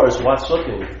looking for is what's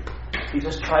looking. He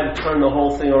just tried to turn the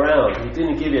whole thing around. He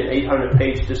didn't give you an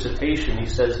 800-page dissertation. He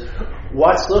says,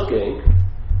 what's looking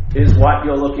is what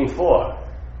you're looking for.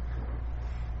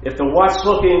 If the what's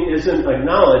looking isn't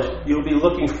acknowledged, you'll be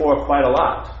looking for quite a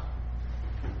lot.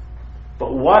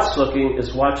 But what's looking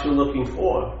is what you're looking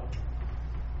for.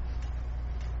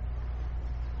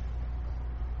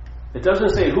 It doesn't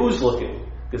say who's looking,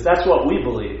 because that's what we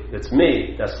believe. It's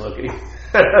me that's looking.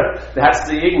 That's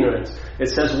the ignorance. It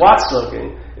says what's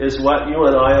looking is what you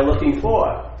and I are looking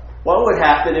for. What would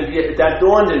happen if that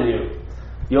dawned in you?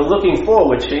 Your looking for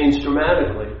would change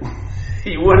dramatically.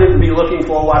 You wouldn't be looking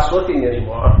for what's looking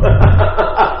anymore.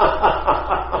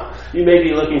 You may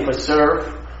be looking for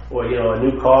surf, or a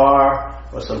new car,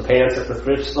 or some pants at the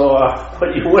thrift store,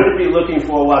 but you wouldn't be looking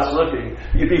for what's looking.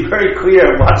 You'd be very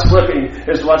clear what's looking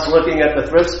is what's looking at the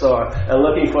thrift store and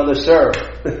looking for the surf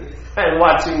and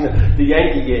watching the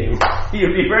Yankee game.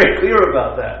 You'd be very clear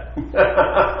about that.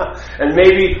 And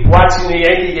maybe watching the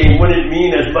Yankee game wouldn't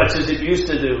mean as much as it used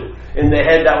to do in the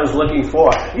head that was looking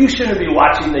for. You shouldn't be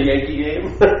watching the Yankee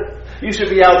game. You should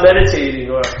be out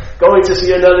meditating or going to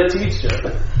see another teacher.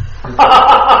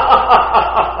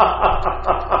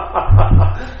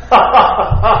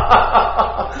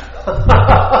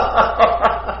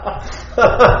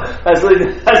 as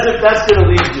if that's going to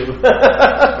lead you.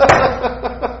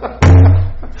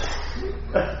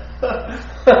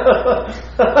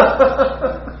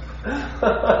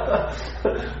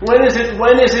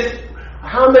 When is it,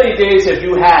 how many days have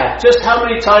you had, just how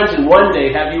many times in one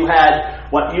day have you had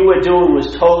what you were doing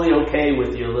was totally okay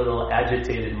with your little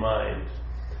agitated mind?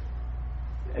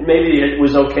 And maybe it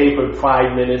was okay for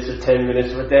 5 minutes or 10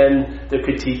 minutes, but then the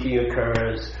critiquing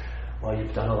occurs. Well,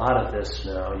 you've done a lot of this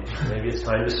now. Maybe it's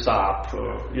time to stop.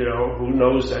 Or, who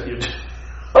knows that you're...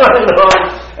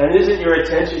 And isn't your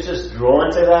attention just drawn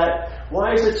to that?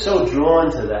 Why is it so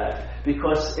drawn to that?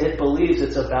 Because it believes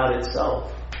it's about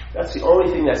itself. That's the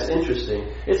only thing that's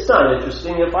interesting. It's not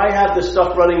interesting. If I have this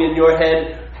stuff running in your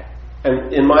head,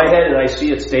 and in my head, and I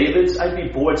see it's David's, I'd be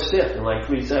bored stiff in like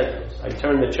 3 seconds. I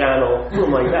turn the channel,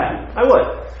 like that. I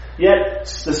would. Yet,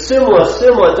 the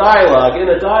similar dialogue, in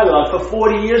a dialogue for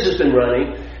 40 years has been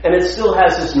running, and it still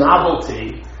has this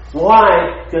novelty.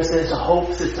 Why? Because there's a hope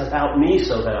that it's about me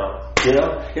somehow.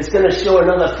 It's going to show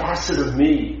another facet of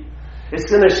me. It's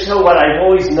going to show what I've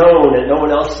always known and no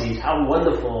one else sees, how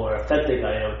wonderful or authentic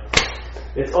I am.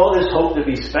 It's all this hope to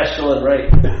be special and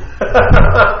right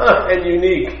and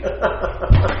unique.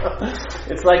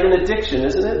 It's like an addiction,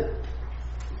 isn't it?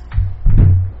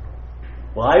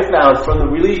 Well, I found from the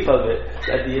relief of it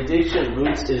that the addiction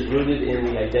is rooted in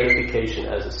the identification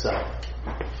as a self.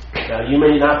 Now, you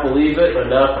may not believe it or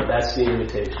not, but that's the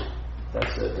invitation.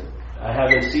 That's it. I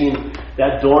haven't seen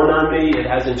that dawn on me. It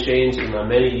hasn't changed in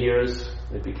many years.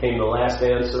 It became the last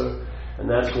answer. And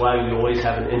that's why we always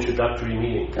have an introductory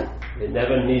meeting. It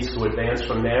never needs to advance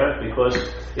from there, because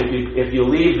if you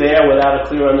leave there without a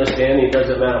clear understanding, it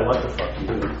doesn't matter what the fuck you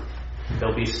do.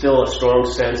 There'll be still a strong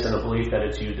sense and a belief that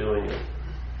it's you doing it.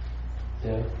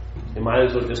 Yeah. You might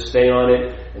as well just stay on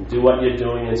it and do what you're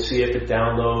doing and see if it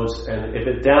downloads. And if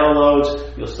it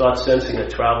downloads, you'll start sensing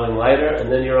it traveling lighter,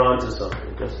 and then you're on to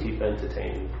something. Just keep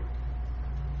entertaining.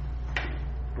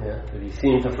 Yeah. If you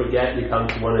seem to forget, you come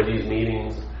to one of these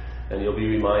meetings and you'll be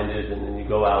reminded, and then you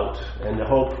go out. And the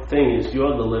whole thing is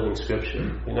you're the living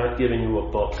scripture. We're not giving you a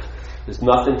book. There's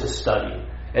nothing to study.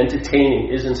 Entertaining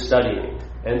isn't studying.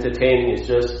 Entertaining is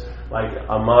just like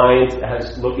a mind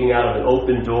that's looking out of an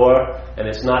open door, and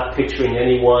it's not picturing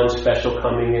anyone special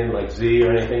coming in like Z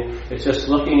or anything. It's just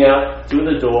looking out through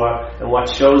the door, and what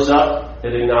shows up,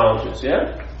 it acknowledges,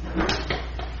 yeah?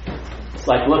 It's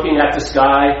like looking at the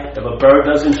sky. If a bird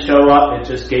doesn't show up, it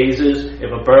just gazes.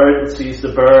 If a bird sees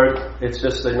the bird, it's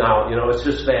just it's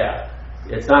just there.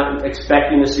 It's not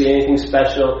expecting to see anything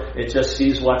special. It just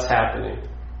sees what's happening.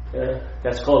 Yeah?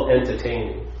 That's called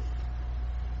entertaining.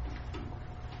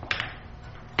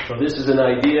 So this is an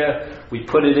idea. We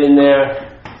put it in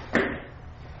there.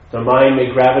 The mind may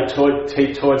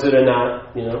gravitate towards it or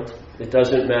not. It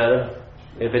doesn't matter.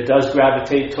 If it does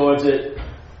gravitate towards it,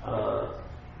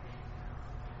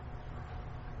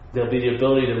 there'll be the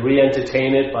ability to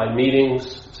re-entertain it by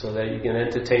meetings so that you can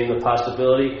entertain the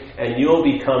possibility, and you'll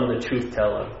become the truth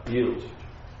teller. You.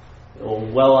 It will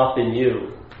well up in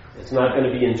you. It's not going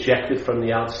to be injected from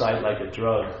the outside like a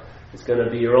drug. It's going to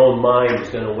be your own mind is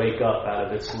going to wake up out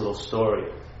of its little story.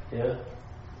 Yeah?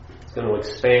 It's going to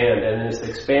expand, and in this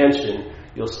expansion,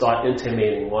 you'll start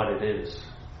intimating what it is.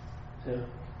 Yeah?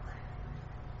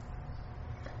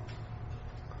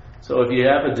 So if you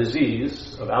have a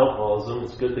disease of alcoholism,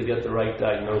 it's good to get the right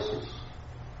diagnosis.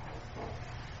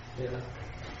 Yeah.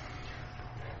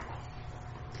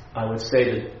 I would say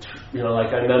that,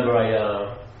 like I remember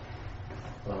I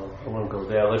won't go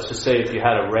there. Let's just say if you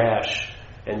had a rash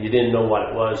and you didn't know what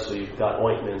it was, so you got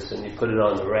ointments and you put it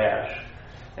on the rash,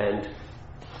 and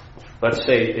let's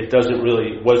say it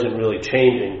wasn't really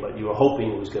changing, but you were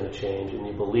hoping it was going to change, and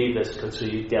you believe this, so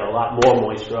you get a lot more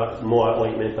moisture, more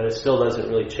ointment, but it still doesn't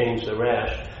really change the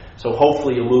rash. So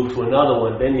hopefully you move to another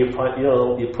one. Then you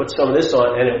put some of this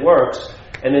on, and it works.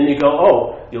 And then you go,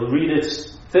 oh, you'll read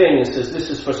its thing. It says this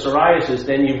is for psoriasis.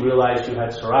 Then you realize you had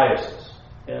psoriasis,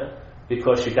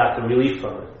 because you got the relief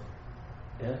from it.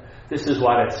 Yeah, this is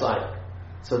what it's like.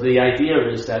 So the idea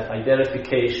is that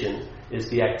identification is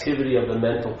the activity of the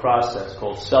mental process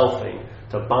called selfing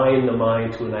to bind the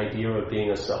mind to an idea of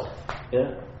being a self.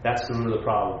 Yeah, that's the root of the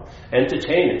problem.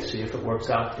 Entertain it, see if it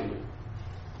works out for you.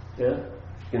 Yeah,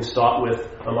 you can start with,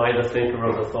 am I the thinker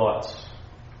of the thoughts?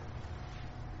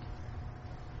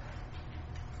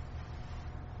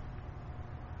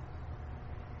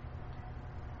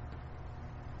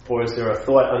 Or is there a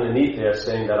thought underneath there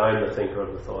saying that I'm the thinker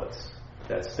of the thoughts?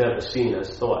 That's never seen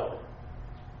as thought.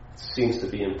 It seems to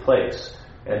be in place,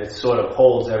 and it sort of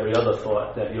holds every other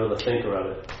thought that you're the thinker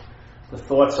of it. The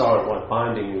thoughts aren't what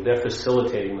bonding you, they're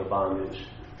facilitating the bondage.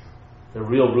 The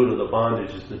real root of the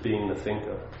bondage is the being the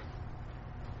thinker.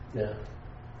 Yeah.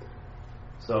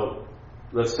 So,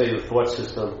 let's say the thought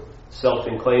system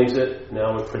self-claims it,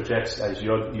 now it projects as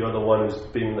you're the one who's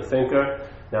being the thinker.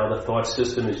 Now the thought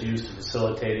system is used to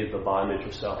facilitate the bondage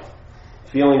of self.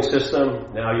 Feeling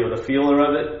system, now you're the feeler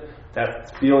of it.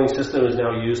 That feeling system is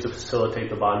now used to facilitate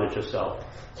the bondage of self.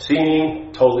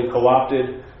 Seeing, totally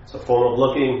co-opted. It's a form of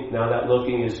looking. Now that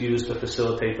looking is used to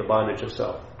facilitate the bondage of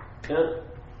self. Yeah?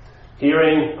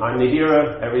 Hearing, I'm the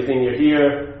hearer. Everything you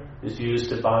hear is used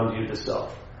to bond you to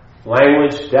self.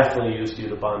 Language, definitely used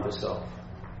to bond to self.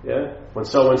 Yeah? When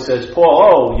someone says,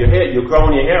 Paul, you're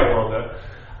growing your hair longer.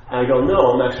 I go,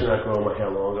 no, I'm actually not growing my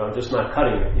hair longer. I'm just not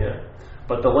cutting it. Yeah.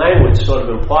 But the language sort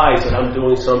of implies that I'm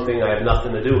doing something I have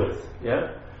nothing to do with.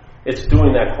 Yeah? It's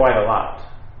doing that quite a lot.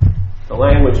 The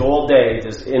language all day,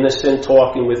 this innocent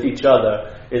talking with each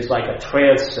other, is like a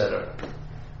trance setter.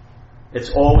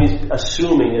 It's always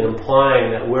assuming and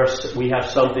implying that we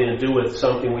have something to do with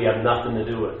something we have nothing to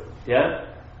do with. Yeah?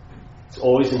 It's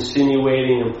always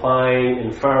insinuating, implying,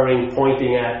 inferring,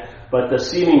 pointing at. But the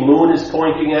seeming moon is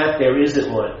pointing at, there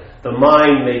isn't one. The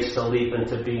mind makes the leap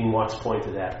into being what's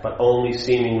pointed at, but only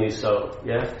seemingly so.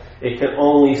 Yeah? It can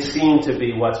only seem to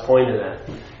be what's pointed at.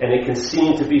 And it can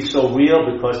seem to be so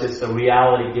real because it's the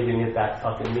reality giving it that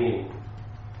fucking meaning.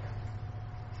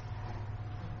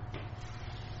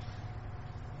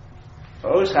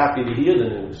 I'm always happy to hear the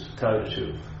news, to tell you the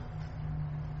truth.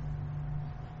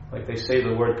 Like they say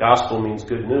the word gospel means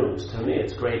good news. To me,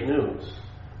 it's great news.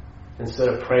 Instead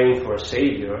of praying for a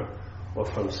savior or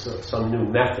from some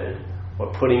new method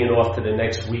or putting it off to the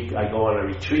next week I go on a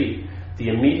retreat, the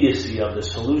immediacy of the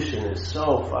solution is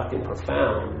so fucking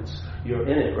profound. You're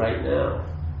in it right now.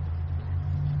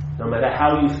 No matter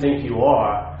how you think you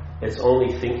are, it's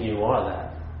only thinking you are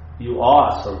that. You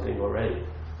are something already.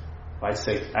 I'd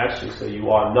say, actually, you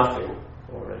are nothing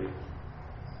already.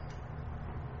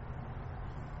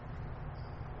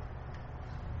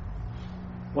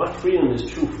 What freedom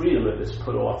is true freedom if it's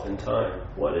put off in time?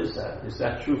 What is that? Is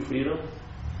that true freedom?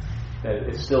 That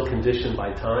it's still conditioned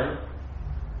by time?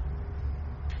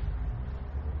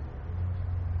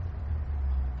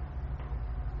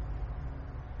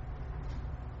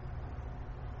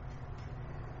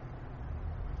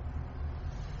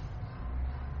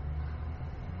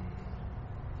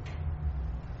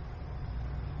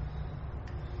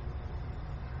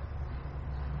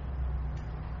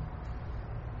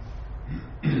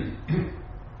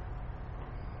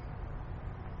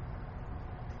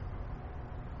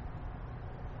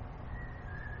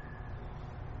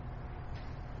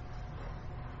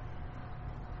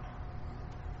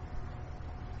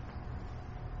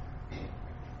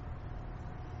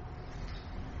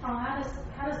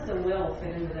 How does the will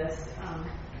fit into this?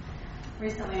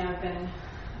 Recently I've been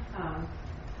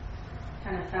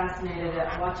kind of fascinated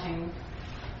at watching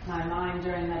my mind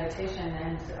during meditation,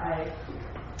 and I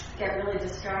get really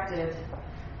distracted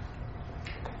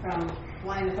from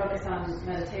wanting to focus on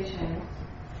meditation.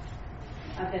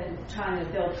 I've been trying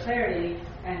to build clarity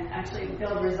and actually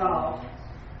build resolve.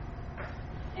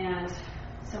 And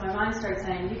so my mind starts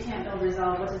saying, you can't build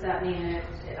resolve, what does that mean?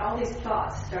 And all these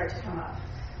thoughts start to come up.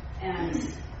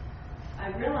 And I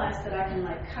realized that I can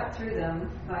cut through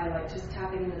them by just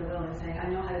tapping into the will and saying, I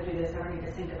know how to do this, I don't need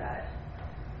to think about it.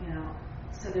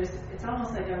 So it's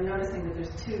almost like I'm noticing that there's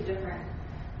two different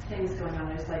things going on.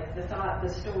 There's the thought, the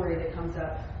story that comes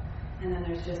up, and then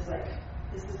there's just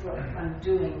this is what I'm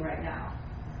doing right now.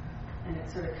 And it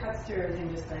sort of cuts through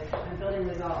everything, just like I'm building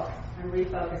resolve, I'm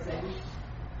refocusing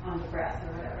on the breath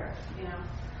or whatever, you know.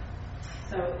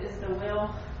 So is the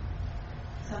will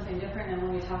something different? And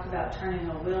when we talk about turning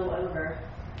a will over,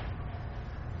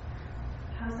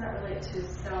 how does that relate to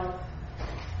self?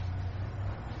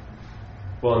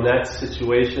 Well, in that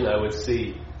situation, I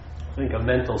think a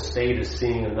mental state is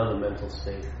seeing another mental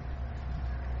state.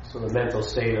 So the mental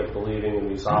state of believing in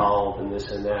resolve and this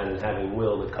and that and having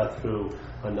will to cut through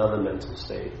another mental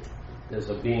state. There's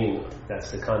a being,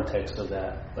 that's the context of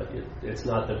that, but it's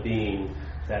not the being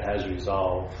that has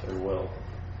resolve and will.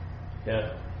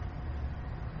 Yeah?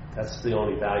 That's the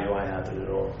only value I have in it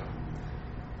all.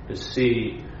 To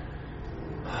see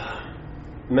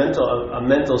a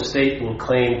mental state will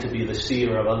claim to be the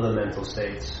seer of other mental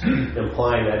states,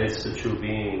 implying that it's the true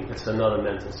being. It's another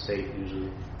mental state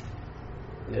usually.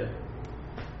 Yeah.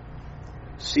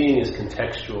 Seeing is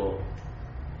contextual.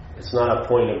 It's not a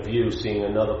point of view, seeing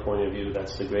another point of view.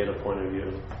 That's the greater point of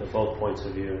view. They're both points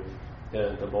of view.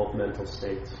 Yeah, they're both mental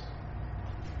states.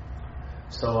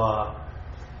 So,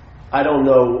 I don't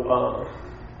know.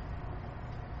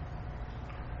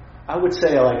 I would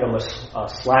say I'm a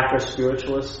slacker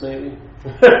spiritualist, maybe.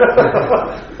 I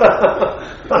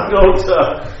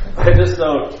just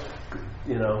don't,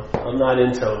 I'm not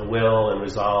into will and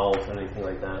resolve or anything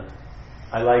like that.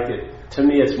 I like it. To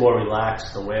me, it's more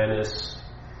relaxed awareness.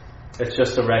 It's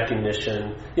just a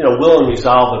recognition. Will and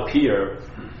resolve appear,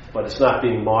 but it's not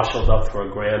being marshaled up for a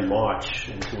grand march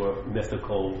into a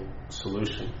mythical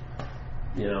solution.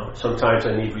 Sometimes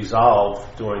I need resolve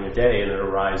during a day and it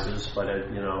arises, but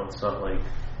it's not like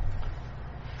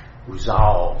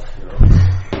resolve,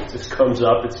 It just comes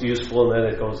up, it's useful, and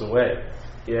then it goes away.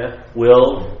 Yeah?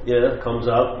 Will, comes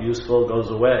up, useful, goes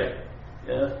away.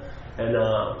 Yeah? And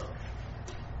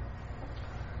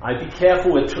I'd be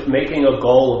careful with making a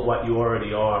goal of what you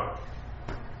already are.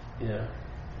 Yeah?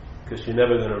 Because you're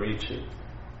never going to reach it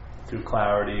through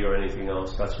clarity or anything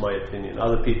else. That's my opinion.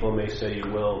 Other people may say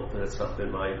you will, but that's not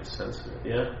been my sense of it.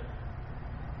 Yeah?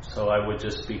 So I would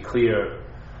just be clear.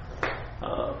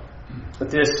 But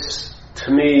this,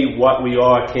 to me, what we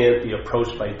are can't be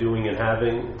approached by doing and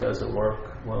having. It doesn't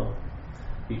work well.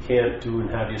 You can't do and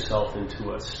have yourself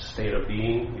into a state of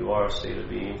being. You are a state of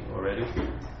being already.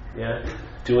 Yeah?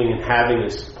 Doing and having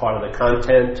is part of the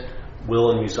content.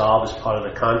 Will and resolve is part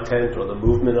of the content or the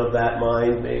movement of that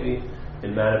mind, maybe,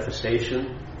 in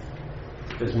manifestation.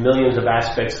 There's millions of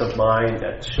aspects of mind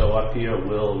that show up here,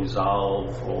 will,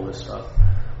 resolve, all this stuff.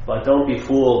 But don't be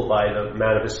fooled by the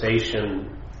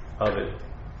manifestation of it.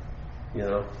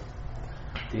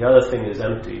 The other thing is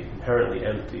empty, inherently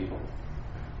empty.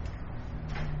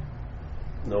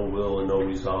 No will and no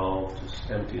resolve, just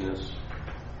emptiness.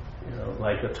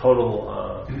 Like a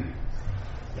total,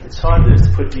 it's hard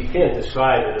to put, you can't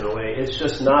describe it in a way. It's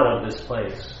just not of this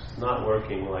place. It's not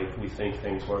working like we think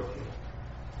things working.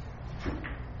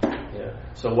 Yeah.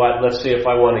 So let's say if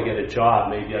I want to get a job,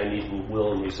 maybe I need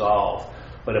will and resolve.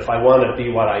 But if I want to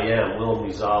be what I am, will and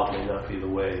resolve may not be the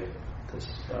way. Because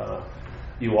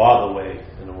you are the way,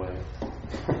 in a way.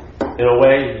 In a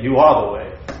way, you are the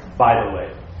way, by the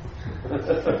way.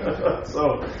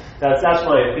 So that's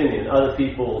my opinion. Other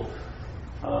people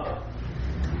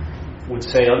would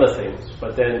say other things,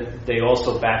 but then they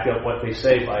also back up what they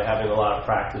say by having a lot of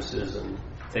practices and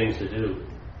things to do.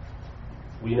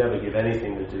 We never give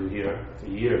anything to do here for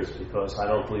years because I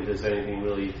don't believe there's anything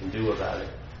really you can do about it.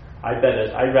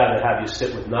 I'd rather have you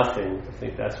sit with nothing. I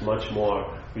think that's much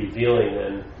more revealing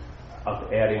than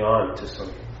adding on to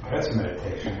something. That's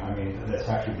meditation. That's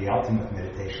actually the ultimate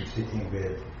meditation, sitting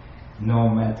with no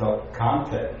mental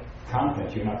content.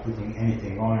 You're not putting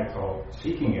anything on it or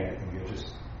seeking anything. You're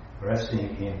just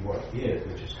resting in what is,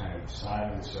 which is kind of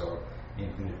silence or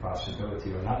infinite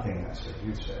possibility or nothingness, as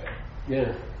you say.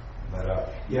 Yeah.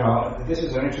 But, this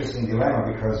is an interesting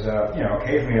dilemma because,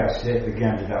 occasionally I sit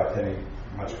again without any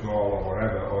much goal or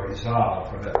whatever, or resolve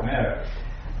for that matter.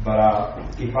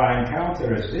 But if I encounter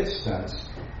resistance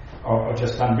or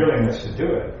just unwillingness to do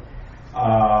it,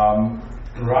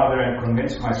 rather than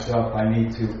convince myself I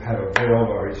need to have a will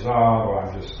or resolve or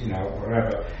I'm just,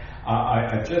 whatever,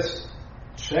 I just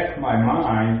check my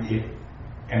mind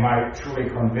am I truly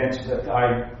convinced that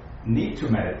I need to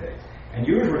meditate. And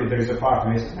usually there's a part of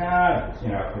me that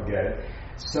says, forget it.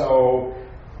 So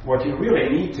what you really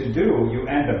need to do, you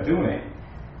end up doing.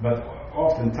 But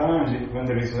oftentimes when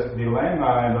there is a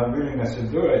dilemma and unwillingness to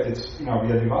do it, it's, we are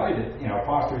divided.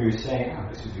 Part of you is saying,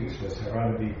 this is useless, I'd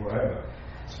rather be whatever.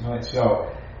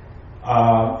 So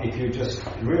if you just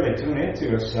really tune into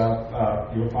yourself,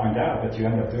 you'll find out that you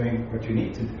end up doing what you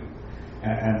need to do.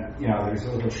 And there's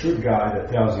a little should guide that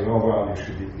tells you, oh well, you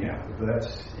should be,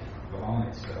 that's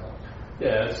baloney. So.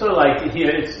 Yeah, it's sort of like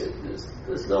here.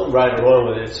 There's no right or wrong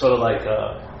with it. It's sort of like,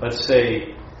 let's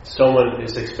say someone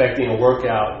is expecting a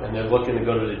workout and they're looking to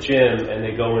go to the gym and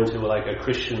they go into like a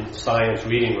Christian Science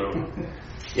reading room.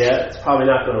 Yeah, it's probably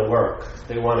not going to work.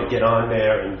 They want to get on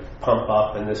there and pump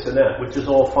up and this and that, which is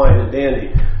all fine and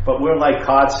dandy. But we're like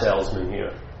cod salesmen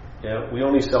here. Yeah, we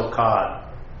only sell cod.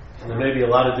 And there may be a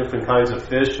lot of different kinds of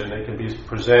fish, and they can be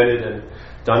presented and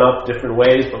done up different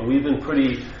ways. But we've been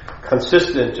pretty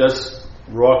consistent, just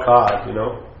raw cod.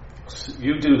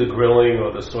 You do the grilling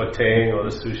or the sautéing or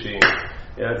the sushi.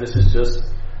 Yeah, this is just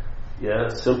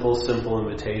simple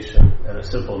invitation and a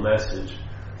simple message.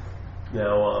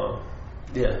 Now.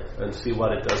 And see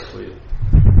what it does for you.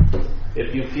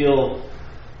 If you feel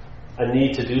a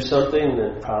need to do something,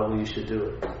 then probably you should do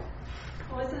it.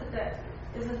 Well, isn't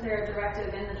there a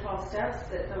directive in the 12 steps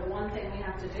that the one thing we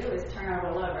have to do is turn over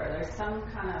a lever? There's some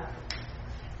kind of,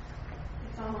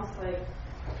 it's almost like...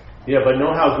 Yeah, but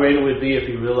know how great it would be if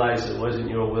you realized it wasn't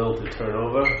your will to turn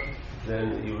over?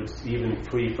 Then you would even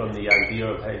free from the idea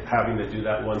of having to do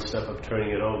that one step of turning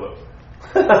it over.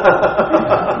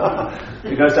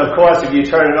 Because of course if you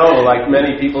turn it over, like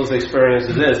many people's experience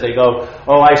is this, they go,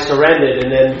 oh, I surrendered,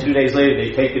 and then 2 days later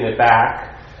they've taken it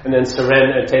back, and then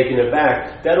surrender and taking it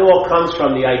back. That all comes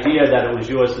from the idea that it was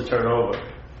yours to turn over.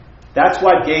 That's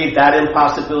what gave that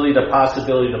impossibility the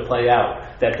possibility to play out.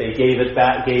 That they gave it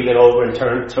back, gave it over, and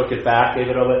took it back, gave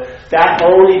it over. That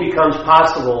only becomes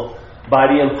possible by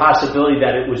the impossibility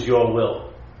that it was your will.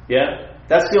 Yeah?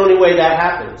 That's the only way that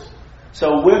happens.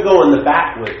 So we're going the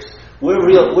backwards. We're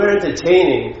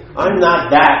entertaining. I'm not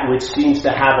that which seems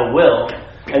to have a will,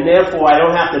 and therefore I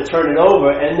don't have to turn it over,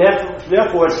 and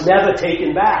therefore it's never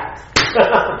taken back.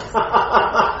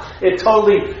 It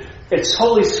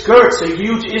totally skirts a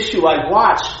huge issue I've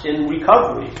watched in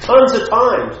recovery tons of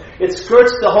times. It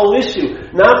skirts the whole issue,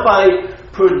 not by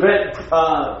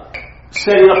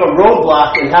setting up a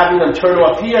roadblock and having them turn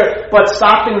off here, but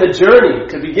stopping the journey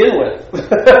to begin with.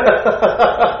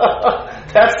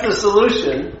 That's the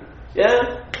solution.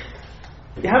 Yeah?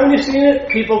 Haven't you seen it?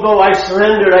 People go, I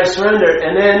surrendered,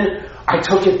 and then I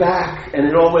took it back, and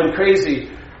it all went crazy.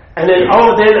 And then,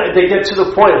 then they get to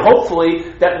the point,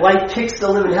 hopefully, that light kicks the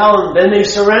living hell, and then they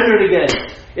surrendered again.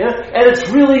 Yeah? And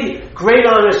it's really great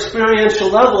on an experiential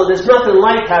level. There's nothing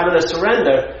like having a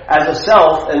surrender as a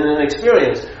self and an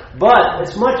experience. But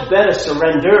it's much better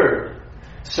surrendered.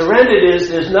 Surrendered is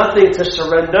there's nothing to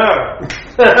surrender.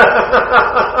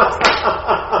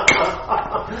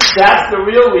 That's the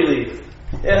real relief.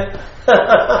 Yeah?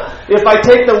 If I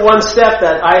take the one step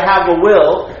that I have a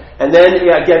will, and then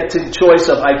I get to the choice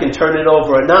of I can turn it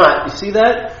over or not, you see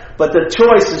that? But the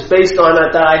choice is based on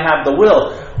that I have the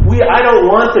will. I don't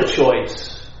want the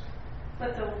choice.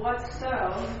 But the what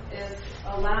so is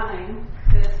allowing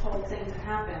this whole thing to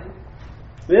happen.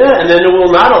 Yeah, and then it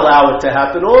will not allow it to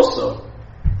happen also.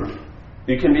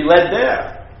 You can be led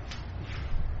there.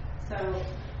 So,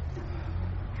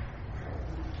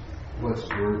 what's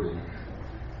worthy?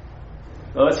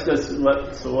 Oh, let's go.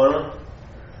 What, Sawana?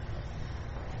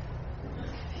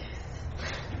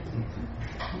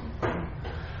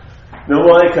 No,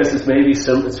 why? Because it's maybe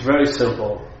simple. It's very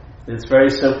simple. It's very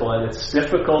simple, and it's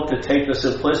difficult to take the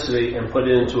simplicity and put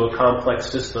it into a complex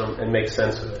system and make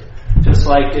sense of it. Just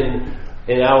like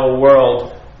in our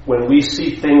world, when we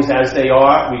see things as they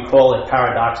are, we call it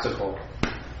paradoxical.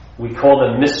 We call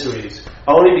them mysteries,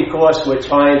 only because we're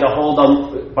trying to hold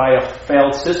them by a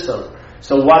failed system.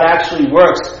 So what actually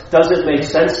works doesn't make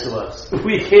sense to us.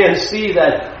 We can't see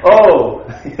that,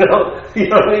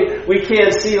 we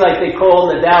can't see, like they call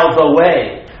in the Tao, the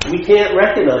way. We can't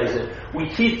recognize it. We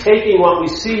keep taking what we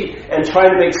see and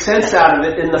trying to make sense out of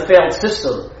it in the failed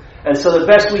system. And so the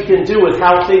best we can do with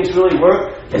how things really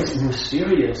work, it's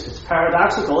mysterious, it's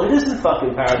paradoxical. It isn't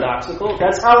fucking paradoxical.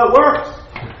 That's how it works.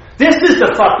 This is the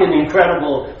fucking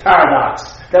incredible paradox,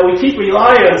 that we keep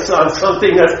relying on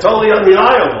something that's totally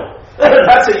unreliable.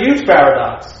 That's a huge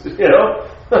paradox, I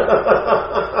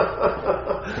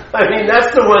mean,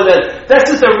 that's the one that's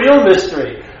just a real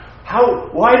mystery.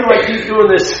 Why do I keep doing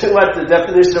this? What the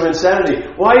definition of insanity?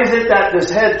 Why is it that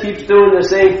this head keeps doing the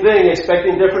same thing,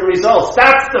 expecting different results?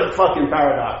 That's the fucking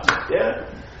paradox. Yeah?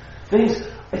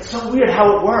 It's so weird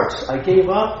how it works. I gave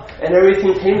up and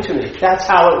everything came to me. That's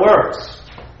how it works.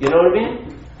 You know what I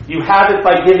mean? You have it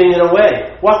by giving it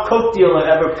away. What Coke dealer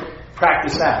ever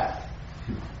practiced that?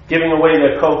 Giving away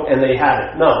their Coke and they had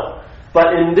it. No.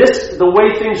 But in this, the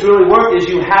way things really work is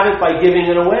you have it by giving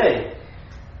it away.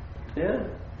 Yeah?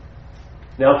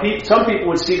 Now, some people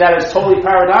would see that as totally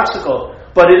paradoxical.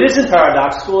 But it isn't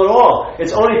paradoxical at all.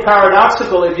 It's only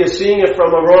paradoxical if you're seeing it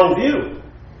from a wrong view.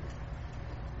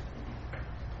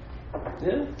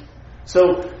 Yeah?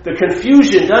 So the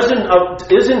confusion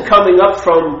isn't coming up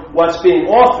from what's being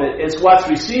offered, it's what's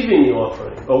receiving the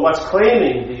offering, or what's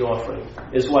claiming the offering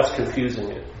is what's confusing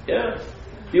it. Yeah?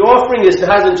 The offering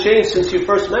hasn't changed since you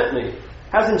first met me.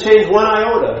 Hasn't changed one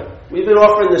iota. We've been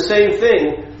offering the same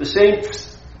thing, the same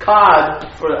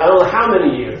cod for I don't know how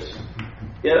many years.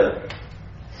 Yeah?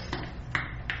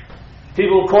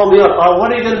 People call me up,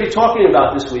 what are you going to be talking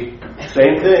about this week?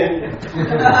 Same thing.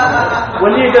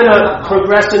 When are you going to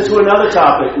progress into another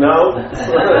topic? No,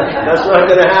 that's not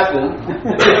going to happen.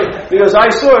 Because I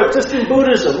saw it just in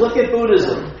Buddhism. Look at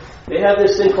Buddhism. They have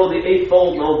this thing called the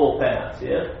Eightfold Noble Path,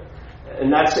 yeah?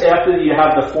 And that's after you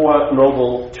have the Four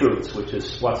Noble Truths, which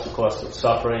is what's the cost of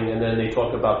suffering, and then they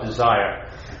talk about desire.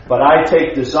 But I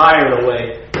take desire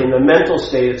away. In the mental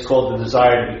state, it's called the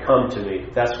desire to become to me.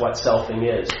 That's what selfing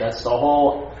is. That's the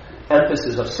whole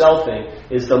emphasis of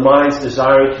selfing, is the mind's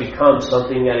desiring to become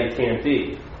something that it can't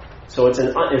be. So it's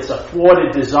a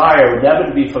thwarted desire, never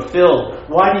to be fulfilled.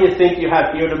 Why do you think you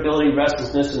have irritability,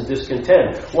 restlessness, and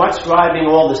discontent? What's driving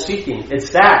all the seeking?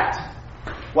 It's that.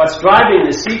 What's driving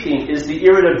the seeking is the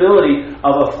irritability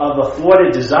of a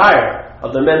thwarted desire,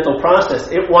 of the mental process.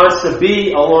 It wants to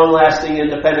be a long-lasting,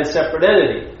 independent, separate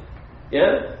entity.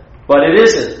 Yeah? But it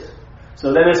isn't.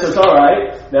 So then it says, all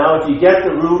right, now if you get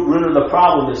the root of the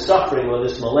problem, this suffering or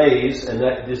this malaise, and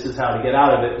this is how to get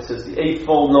out of it, it says the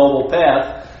Eightfold Noble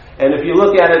Path. And if you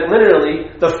look at it literally,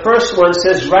 the first one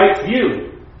says right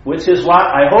view, which is what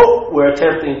I hope we're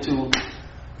attempting to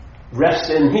rest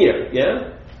in here.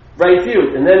 Yeah? Right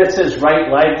view. And then it says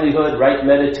right livelihood, right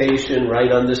meditation,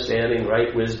 right understanding,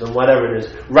 right wisdom, whatever it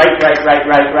is. Right.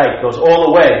 Goes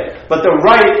all the way. But the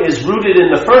right is rooted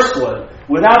in the first one.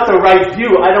 Without the right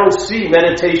view, I don't see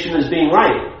meditation as being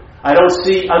right. I don't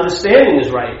see understanding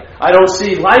as right. I don't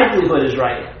see livelihood as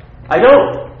right. I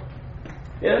don't.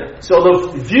 Yeah? So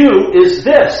the view is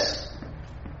this.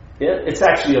 Yeah? It's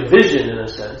actually a vision in a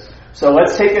sense. So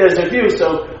let's take it as a view.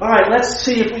 So, all right, let's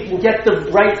see if we can get the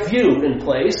right view in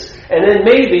place. And then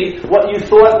maybe what you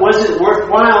thought wasn't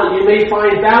worthwhile, you may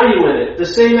find value in it. The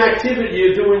same activity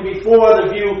you're doing before the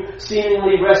view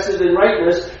seemingly rested in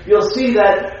rightness, you'll see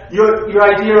that your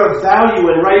idea of value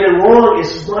and right and wrong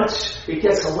it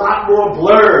gets a lot more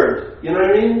blurred. You know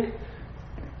what I mean?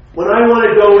 When I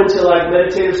want to go into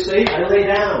meditative state, I lay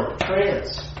down,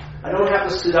 trance. I don't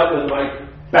have to sit up with my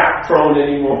back prone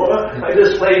anymore. I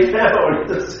just lay down.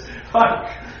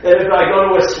 And if I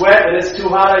go to a sweat and it's too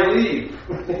hot, I leave.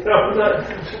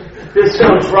 There's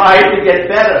no drive to get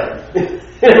better,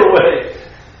 in a way.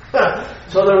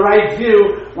 So the right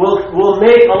view will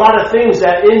make a lot of things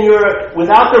that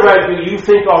without the right view you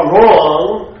think are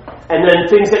wrong, and then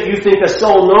things that you think are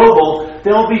so noble,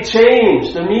 they'll be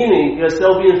changed, the meaning, because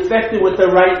they'll be infected with the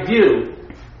right view.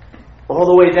 All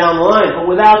the way down the line.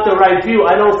 But without the right view,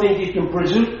 I don't think you can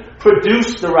produce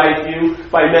the right view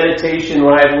by meditation,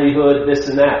 livelihood,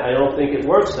 this and that. I don't think it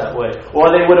works that way.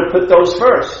 Or they would have put those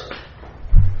first.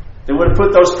 They would have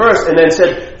put those first and then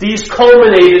said, these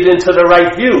culminated into the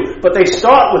right view. But they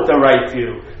start with the right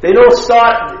view. They don't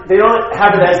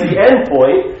have it as the end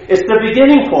point. It's the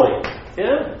beginning point.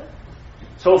 Yeah?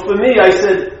 So for me, I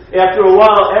said, after a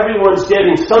while, everyone's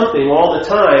getting something all the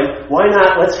time. Why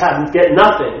not let's have them get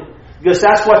nothing? Because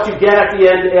that's what you get at the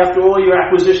end after all your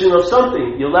acquisition of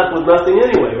something. You're left with nothing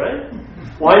anyway, right?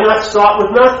 Why not start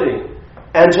with nothing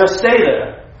and just stay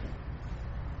there?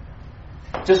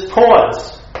 Just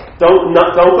pause. Don't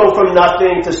go from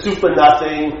nothing to super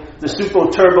nothing, to super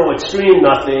turbo extreme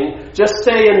nothing. Just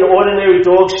stay in the ordinary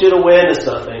dog shit awareness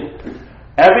nothing.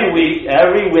 Every week,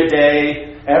 every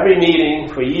day, every meeting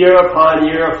for year upon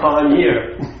year upon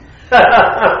year.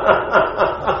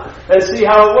 And see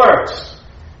how it works.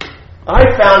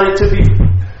 I found it to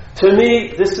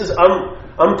me,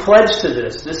 I'm pledged to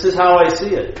this. This is how I see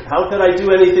it. How could I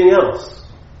do anything else?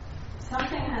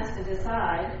 Something has to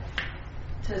decide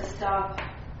to stop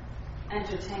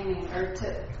entertaining, or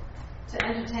to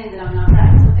entertain that I'm not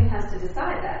right. Something has to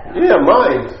decide that, though. Yeah,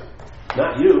 mind.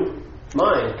 Not you.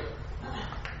 Mind.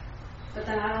 But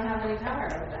then I don't have any power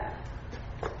over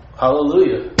that.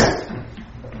 Hallelujah.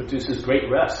 Produces great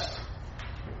rest.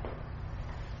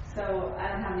 So I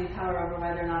don't have any power over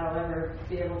whether or not I'll ever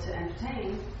be able to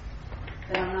entertain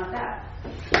that I'm not that.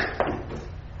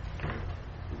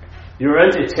 You're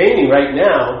entertaining right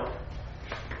now,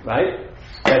 right?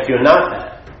 That you're not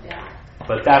that. Yeah.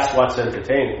 But that's what's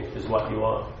entertaining, is what you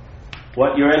are.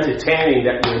 What you're entertaining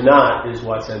that you're not is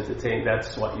what's entertaining.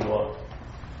 That's what you are.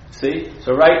 See?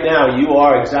 So right now you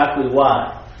are exactly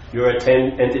what? you're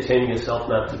entertaining yourself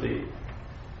not to be.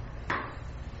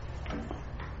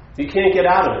 You can't get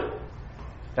out of it.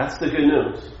 That's the good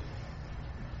news.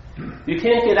 You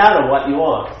can't get out of what you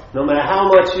are. No matter how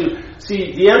much you...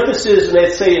 See, the emphasis,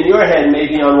 let's say, in your head may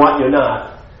be on what you're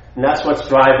not. And that's what's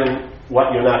driving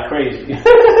what you're not crazy.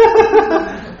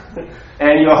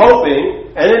 And you're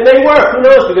hoping, and it may work, who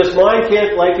knows, because mind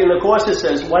can't, like in the Course it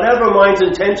says, whatever mind's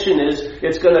intention is,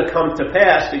 it's going to come to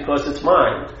pass because it's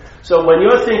mind. So when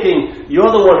you're thinking you're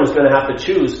the one who's going to have to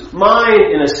choose, mind,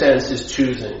 in a sense, is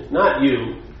choosing, not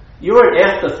you. You're an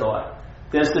afterthought.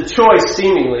 There's the choice,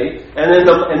 seemingly, and then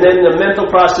the mental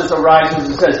process arises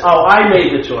and says, oh, I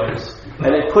made the choice.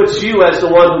 And it puts you as the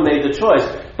one who made the choice.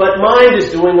 But mind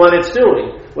is doing what it's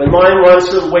doing. When mind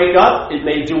wants to wake up, it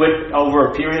may do it over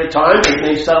a period of time. It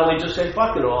may suddenly just say,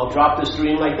 fuck it all, I'll drop this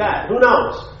dream like that. Who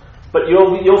knows? But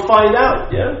you'll find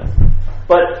out, yeah?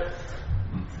 But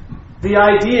the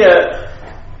idea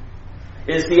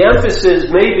is the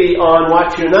emphasis may be on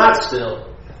what you're not still.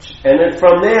 And then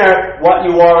from there, what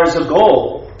you are is a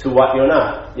goal to what you're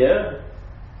not, yeah?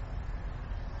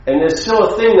 And there's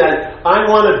still a thing that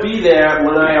I want to be there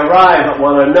when I arrive at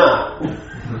when I'm not.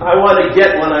 I want to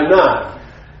get when I'm not.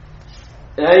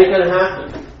 That ain't going to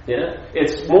happen. Yeah,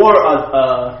 it's more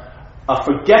a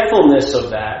forgetfulness of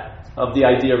that, of the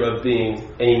idea of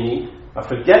being Amy, a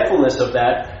forgetfulness of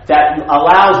that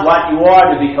allows what you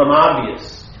are to become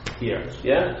obvious here.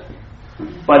 Yeah,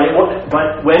 but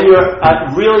when you're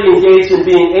really engaged in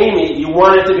being Amy, you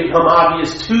want it to become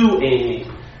obvious to Amy,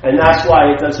 and that's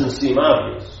why it doesn't seem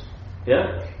obvious.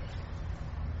 Yeah,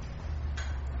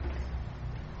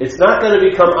 it's not going to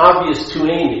become obvious to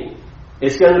Amy.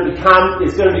 It's going to become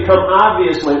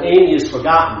obvious when Amy is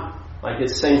forgotten. Like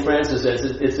it's St. Francis says,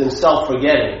 it's in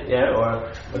self-forgetting. Yeah?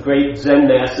 Or a great Zen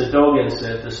master, Dogen,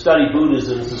 said, to study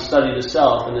Buddhism is to study the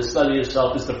self, and to study the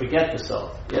self is to forget the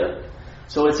self. Yeah?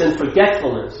 So it's in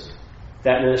forgetfulness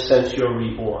that, in a sense, you're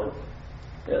reborn.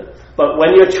 Yeah? But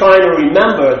when you're trying to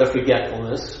remember the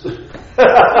forgetfulness,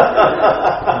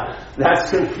 that's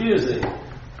confusing.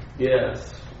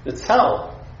 Yes. It's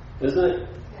hell, isn't it?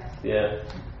 Yeah.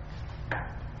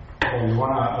 Well, you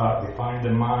want to define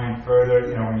the mind further.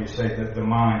 You know, when you say that the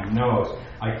mind knows,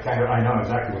 I know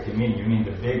exactly what you mean. You mean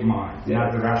the big mind,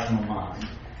 not the rational mind.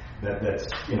 That's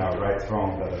right,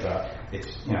 wrong, blah, blah, blah.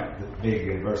 It's the big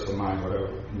universal mind,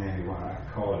 whatever name you want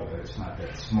to call it, but it's not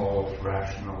that small,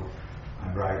 rational,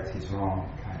 I'm right, he's wrong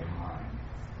kind of mind.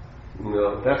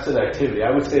 No, that's an activity.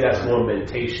 I would say that's more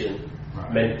meditation.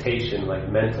 Right. Meditation, like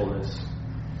mentalness,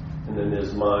 and then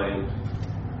there's mind.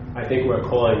 I think we're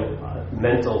calling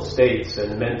mental states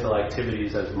and mental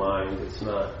activities as mind. It's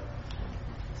not.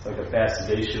 It's like a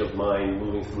fascination of mind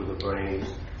moving through the brain.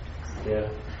 Yeah.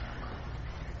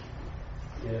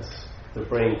 Yes. The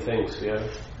brain thinks, yeah.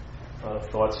 A lot of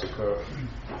thoughts occur.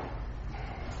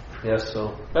 Yes,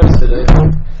 so that's today.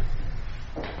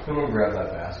 Someone grab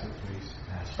that basket, please.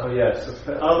 Oh, yes.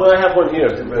 Well, I have one here.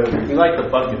 We like the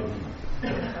bucket.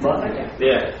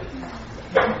 Yeah.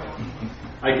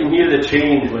 I can hear the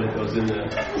change when it goes in there.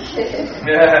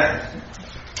 Yeah.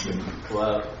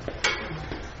 Wow.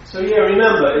 So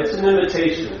remember, it's an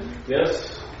invitation.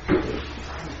 Yes?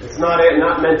 It's not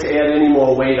meant to add any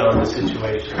more weight on the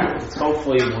situation. It's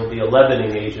hopefully will be a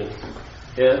leavening agent.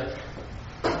 Yeah?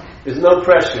 There's no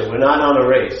pressure. We're not on a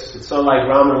race. It's so like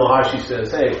Ramana Maharshi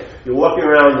says, hey, you're walking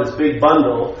around with this big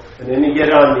bundle, and then you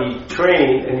get on the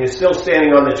train, and you're still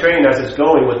standing on the train as it's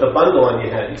going with the bundle on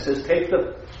your head. He says, take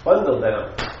the bundle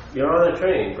down. You're on a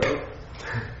train, bro.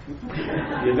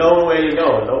 You're going where you're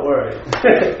going. Don't worry.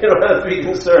 You don't have to be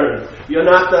concerned. You're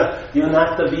not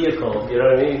the vehicle. You know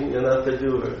what I mean? You're not the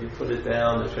doer. You put it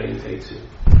down, the train takes you.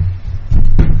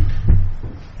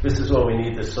 This is what we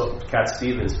need. The Cat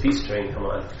Stevens Peace Train. Come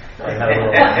on. I have a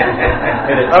little.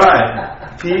 All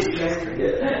right. Peace Train.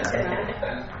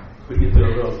 Yeah. We can do a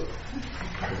road.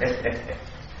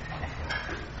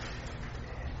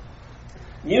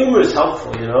 Humor is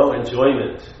helpful,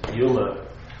 enjoyment, humor.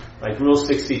 Like Rule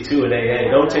 62 in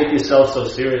AA, don't take yourself so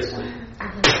seriously.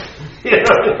 You know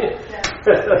what I mean?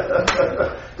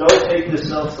 Don't take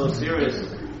yourself so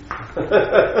seriously.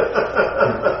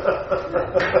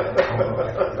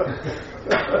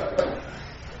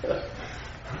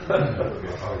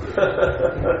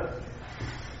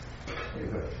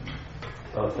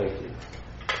 Oh, thank you.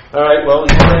 All right, well, we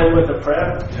can end with a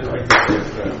prayer. I'd like to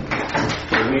say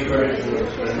a prayer.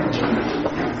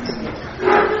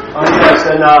 Oh, yes,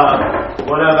 and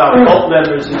one of our cult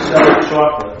members is selling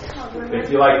chocolate, if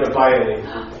you like to buy any.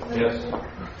 Yes.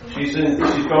 She's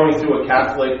going through a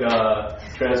Catholic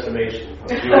transformation.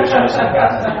 Jewish to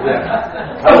Catholic.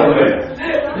 Yeah. Hallelujah.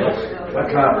 Yes.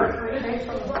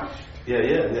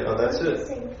 Yeah. Oh, that's it.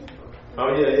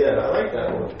 Oh, yeah. I like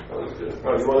that one. That was good.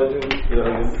 Oh, you want to do, you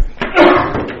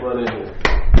want to do.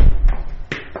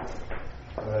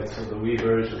 All right, so the we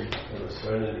version of the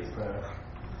Serenity Prayer.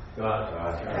 God,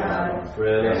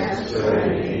 grant us the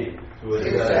serenity to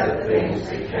accept the things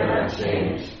we cannot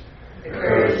change, the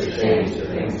courage to change the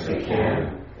things we can,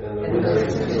 and the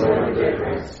wisdom to know the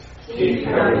difference. Keep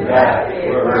coming back. It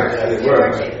works. It's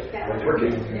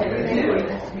working.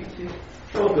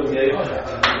 Welcome, Dave. Let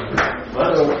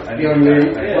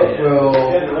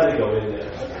it go in there.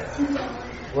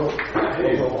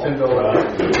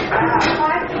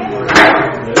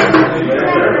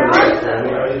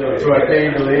 So I pay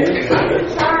you to leave?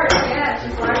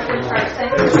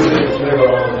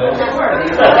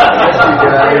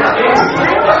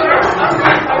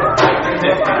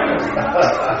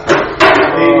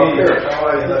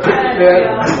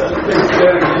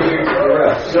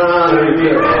 John,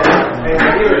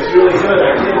 it's really good. I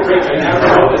can't drink. I never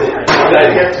know it. I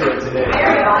get to it today.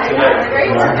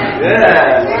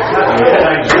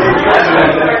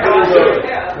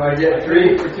 Do I get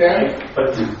 3 for 10?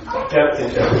 But Jeff can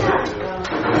show you.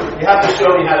 You have to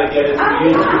show me how to get it to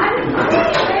you.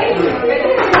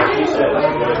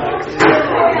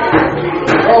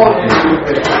 Oh, thank you.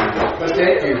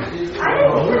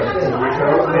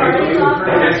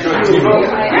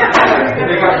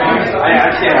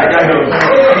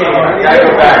 I gotta go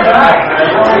back. I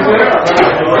don't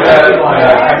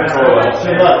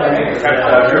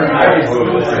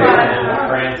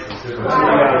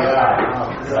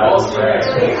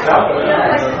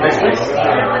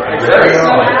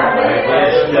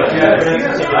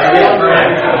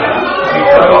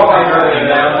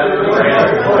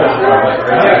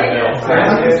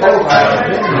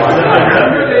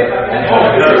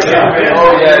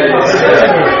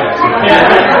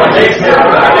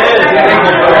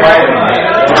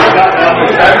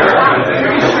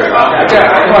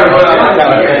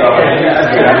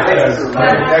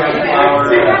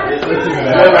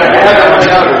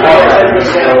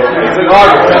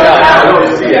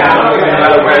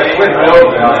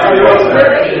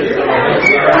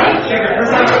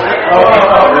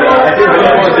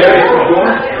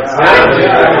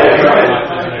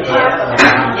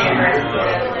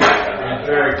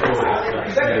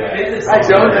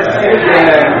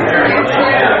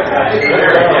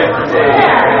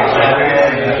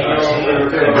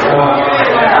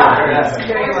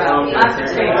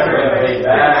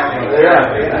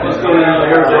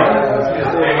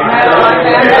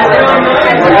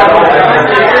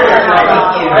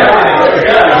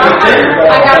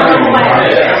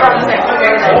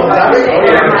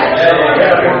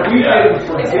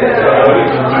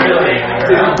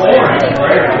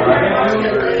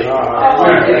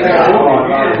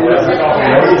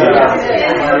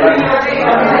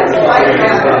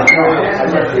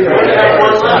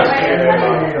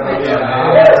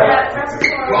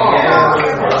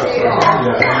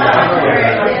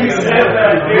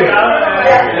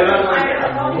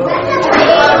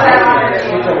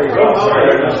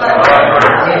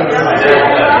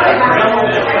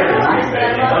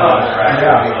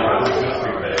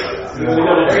The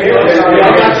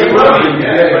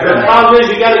problem is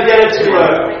you got to get it to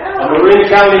a Marin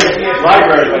County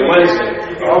library by Wednesday.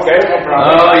 Okay, no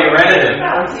problem. Oh, you rented it.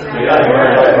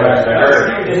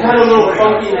 It had a little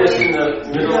funkiness in the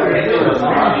middle of the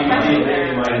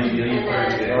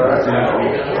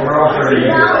We're all 30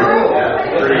 years.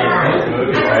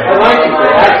 I like it. The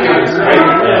acting is great.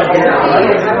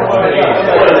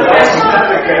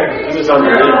 It was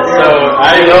unbelievable. So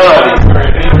I know.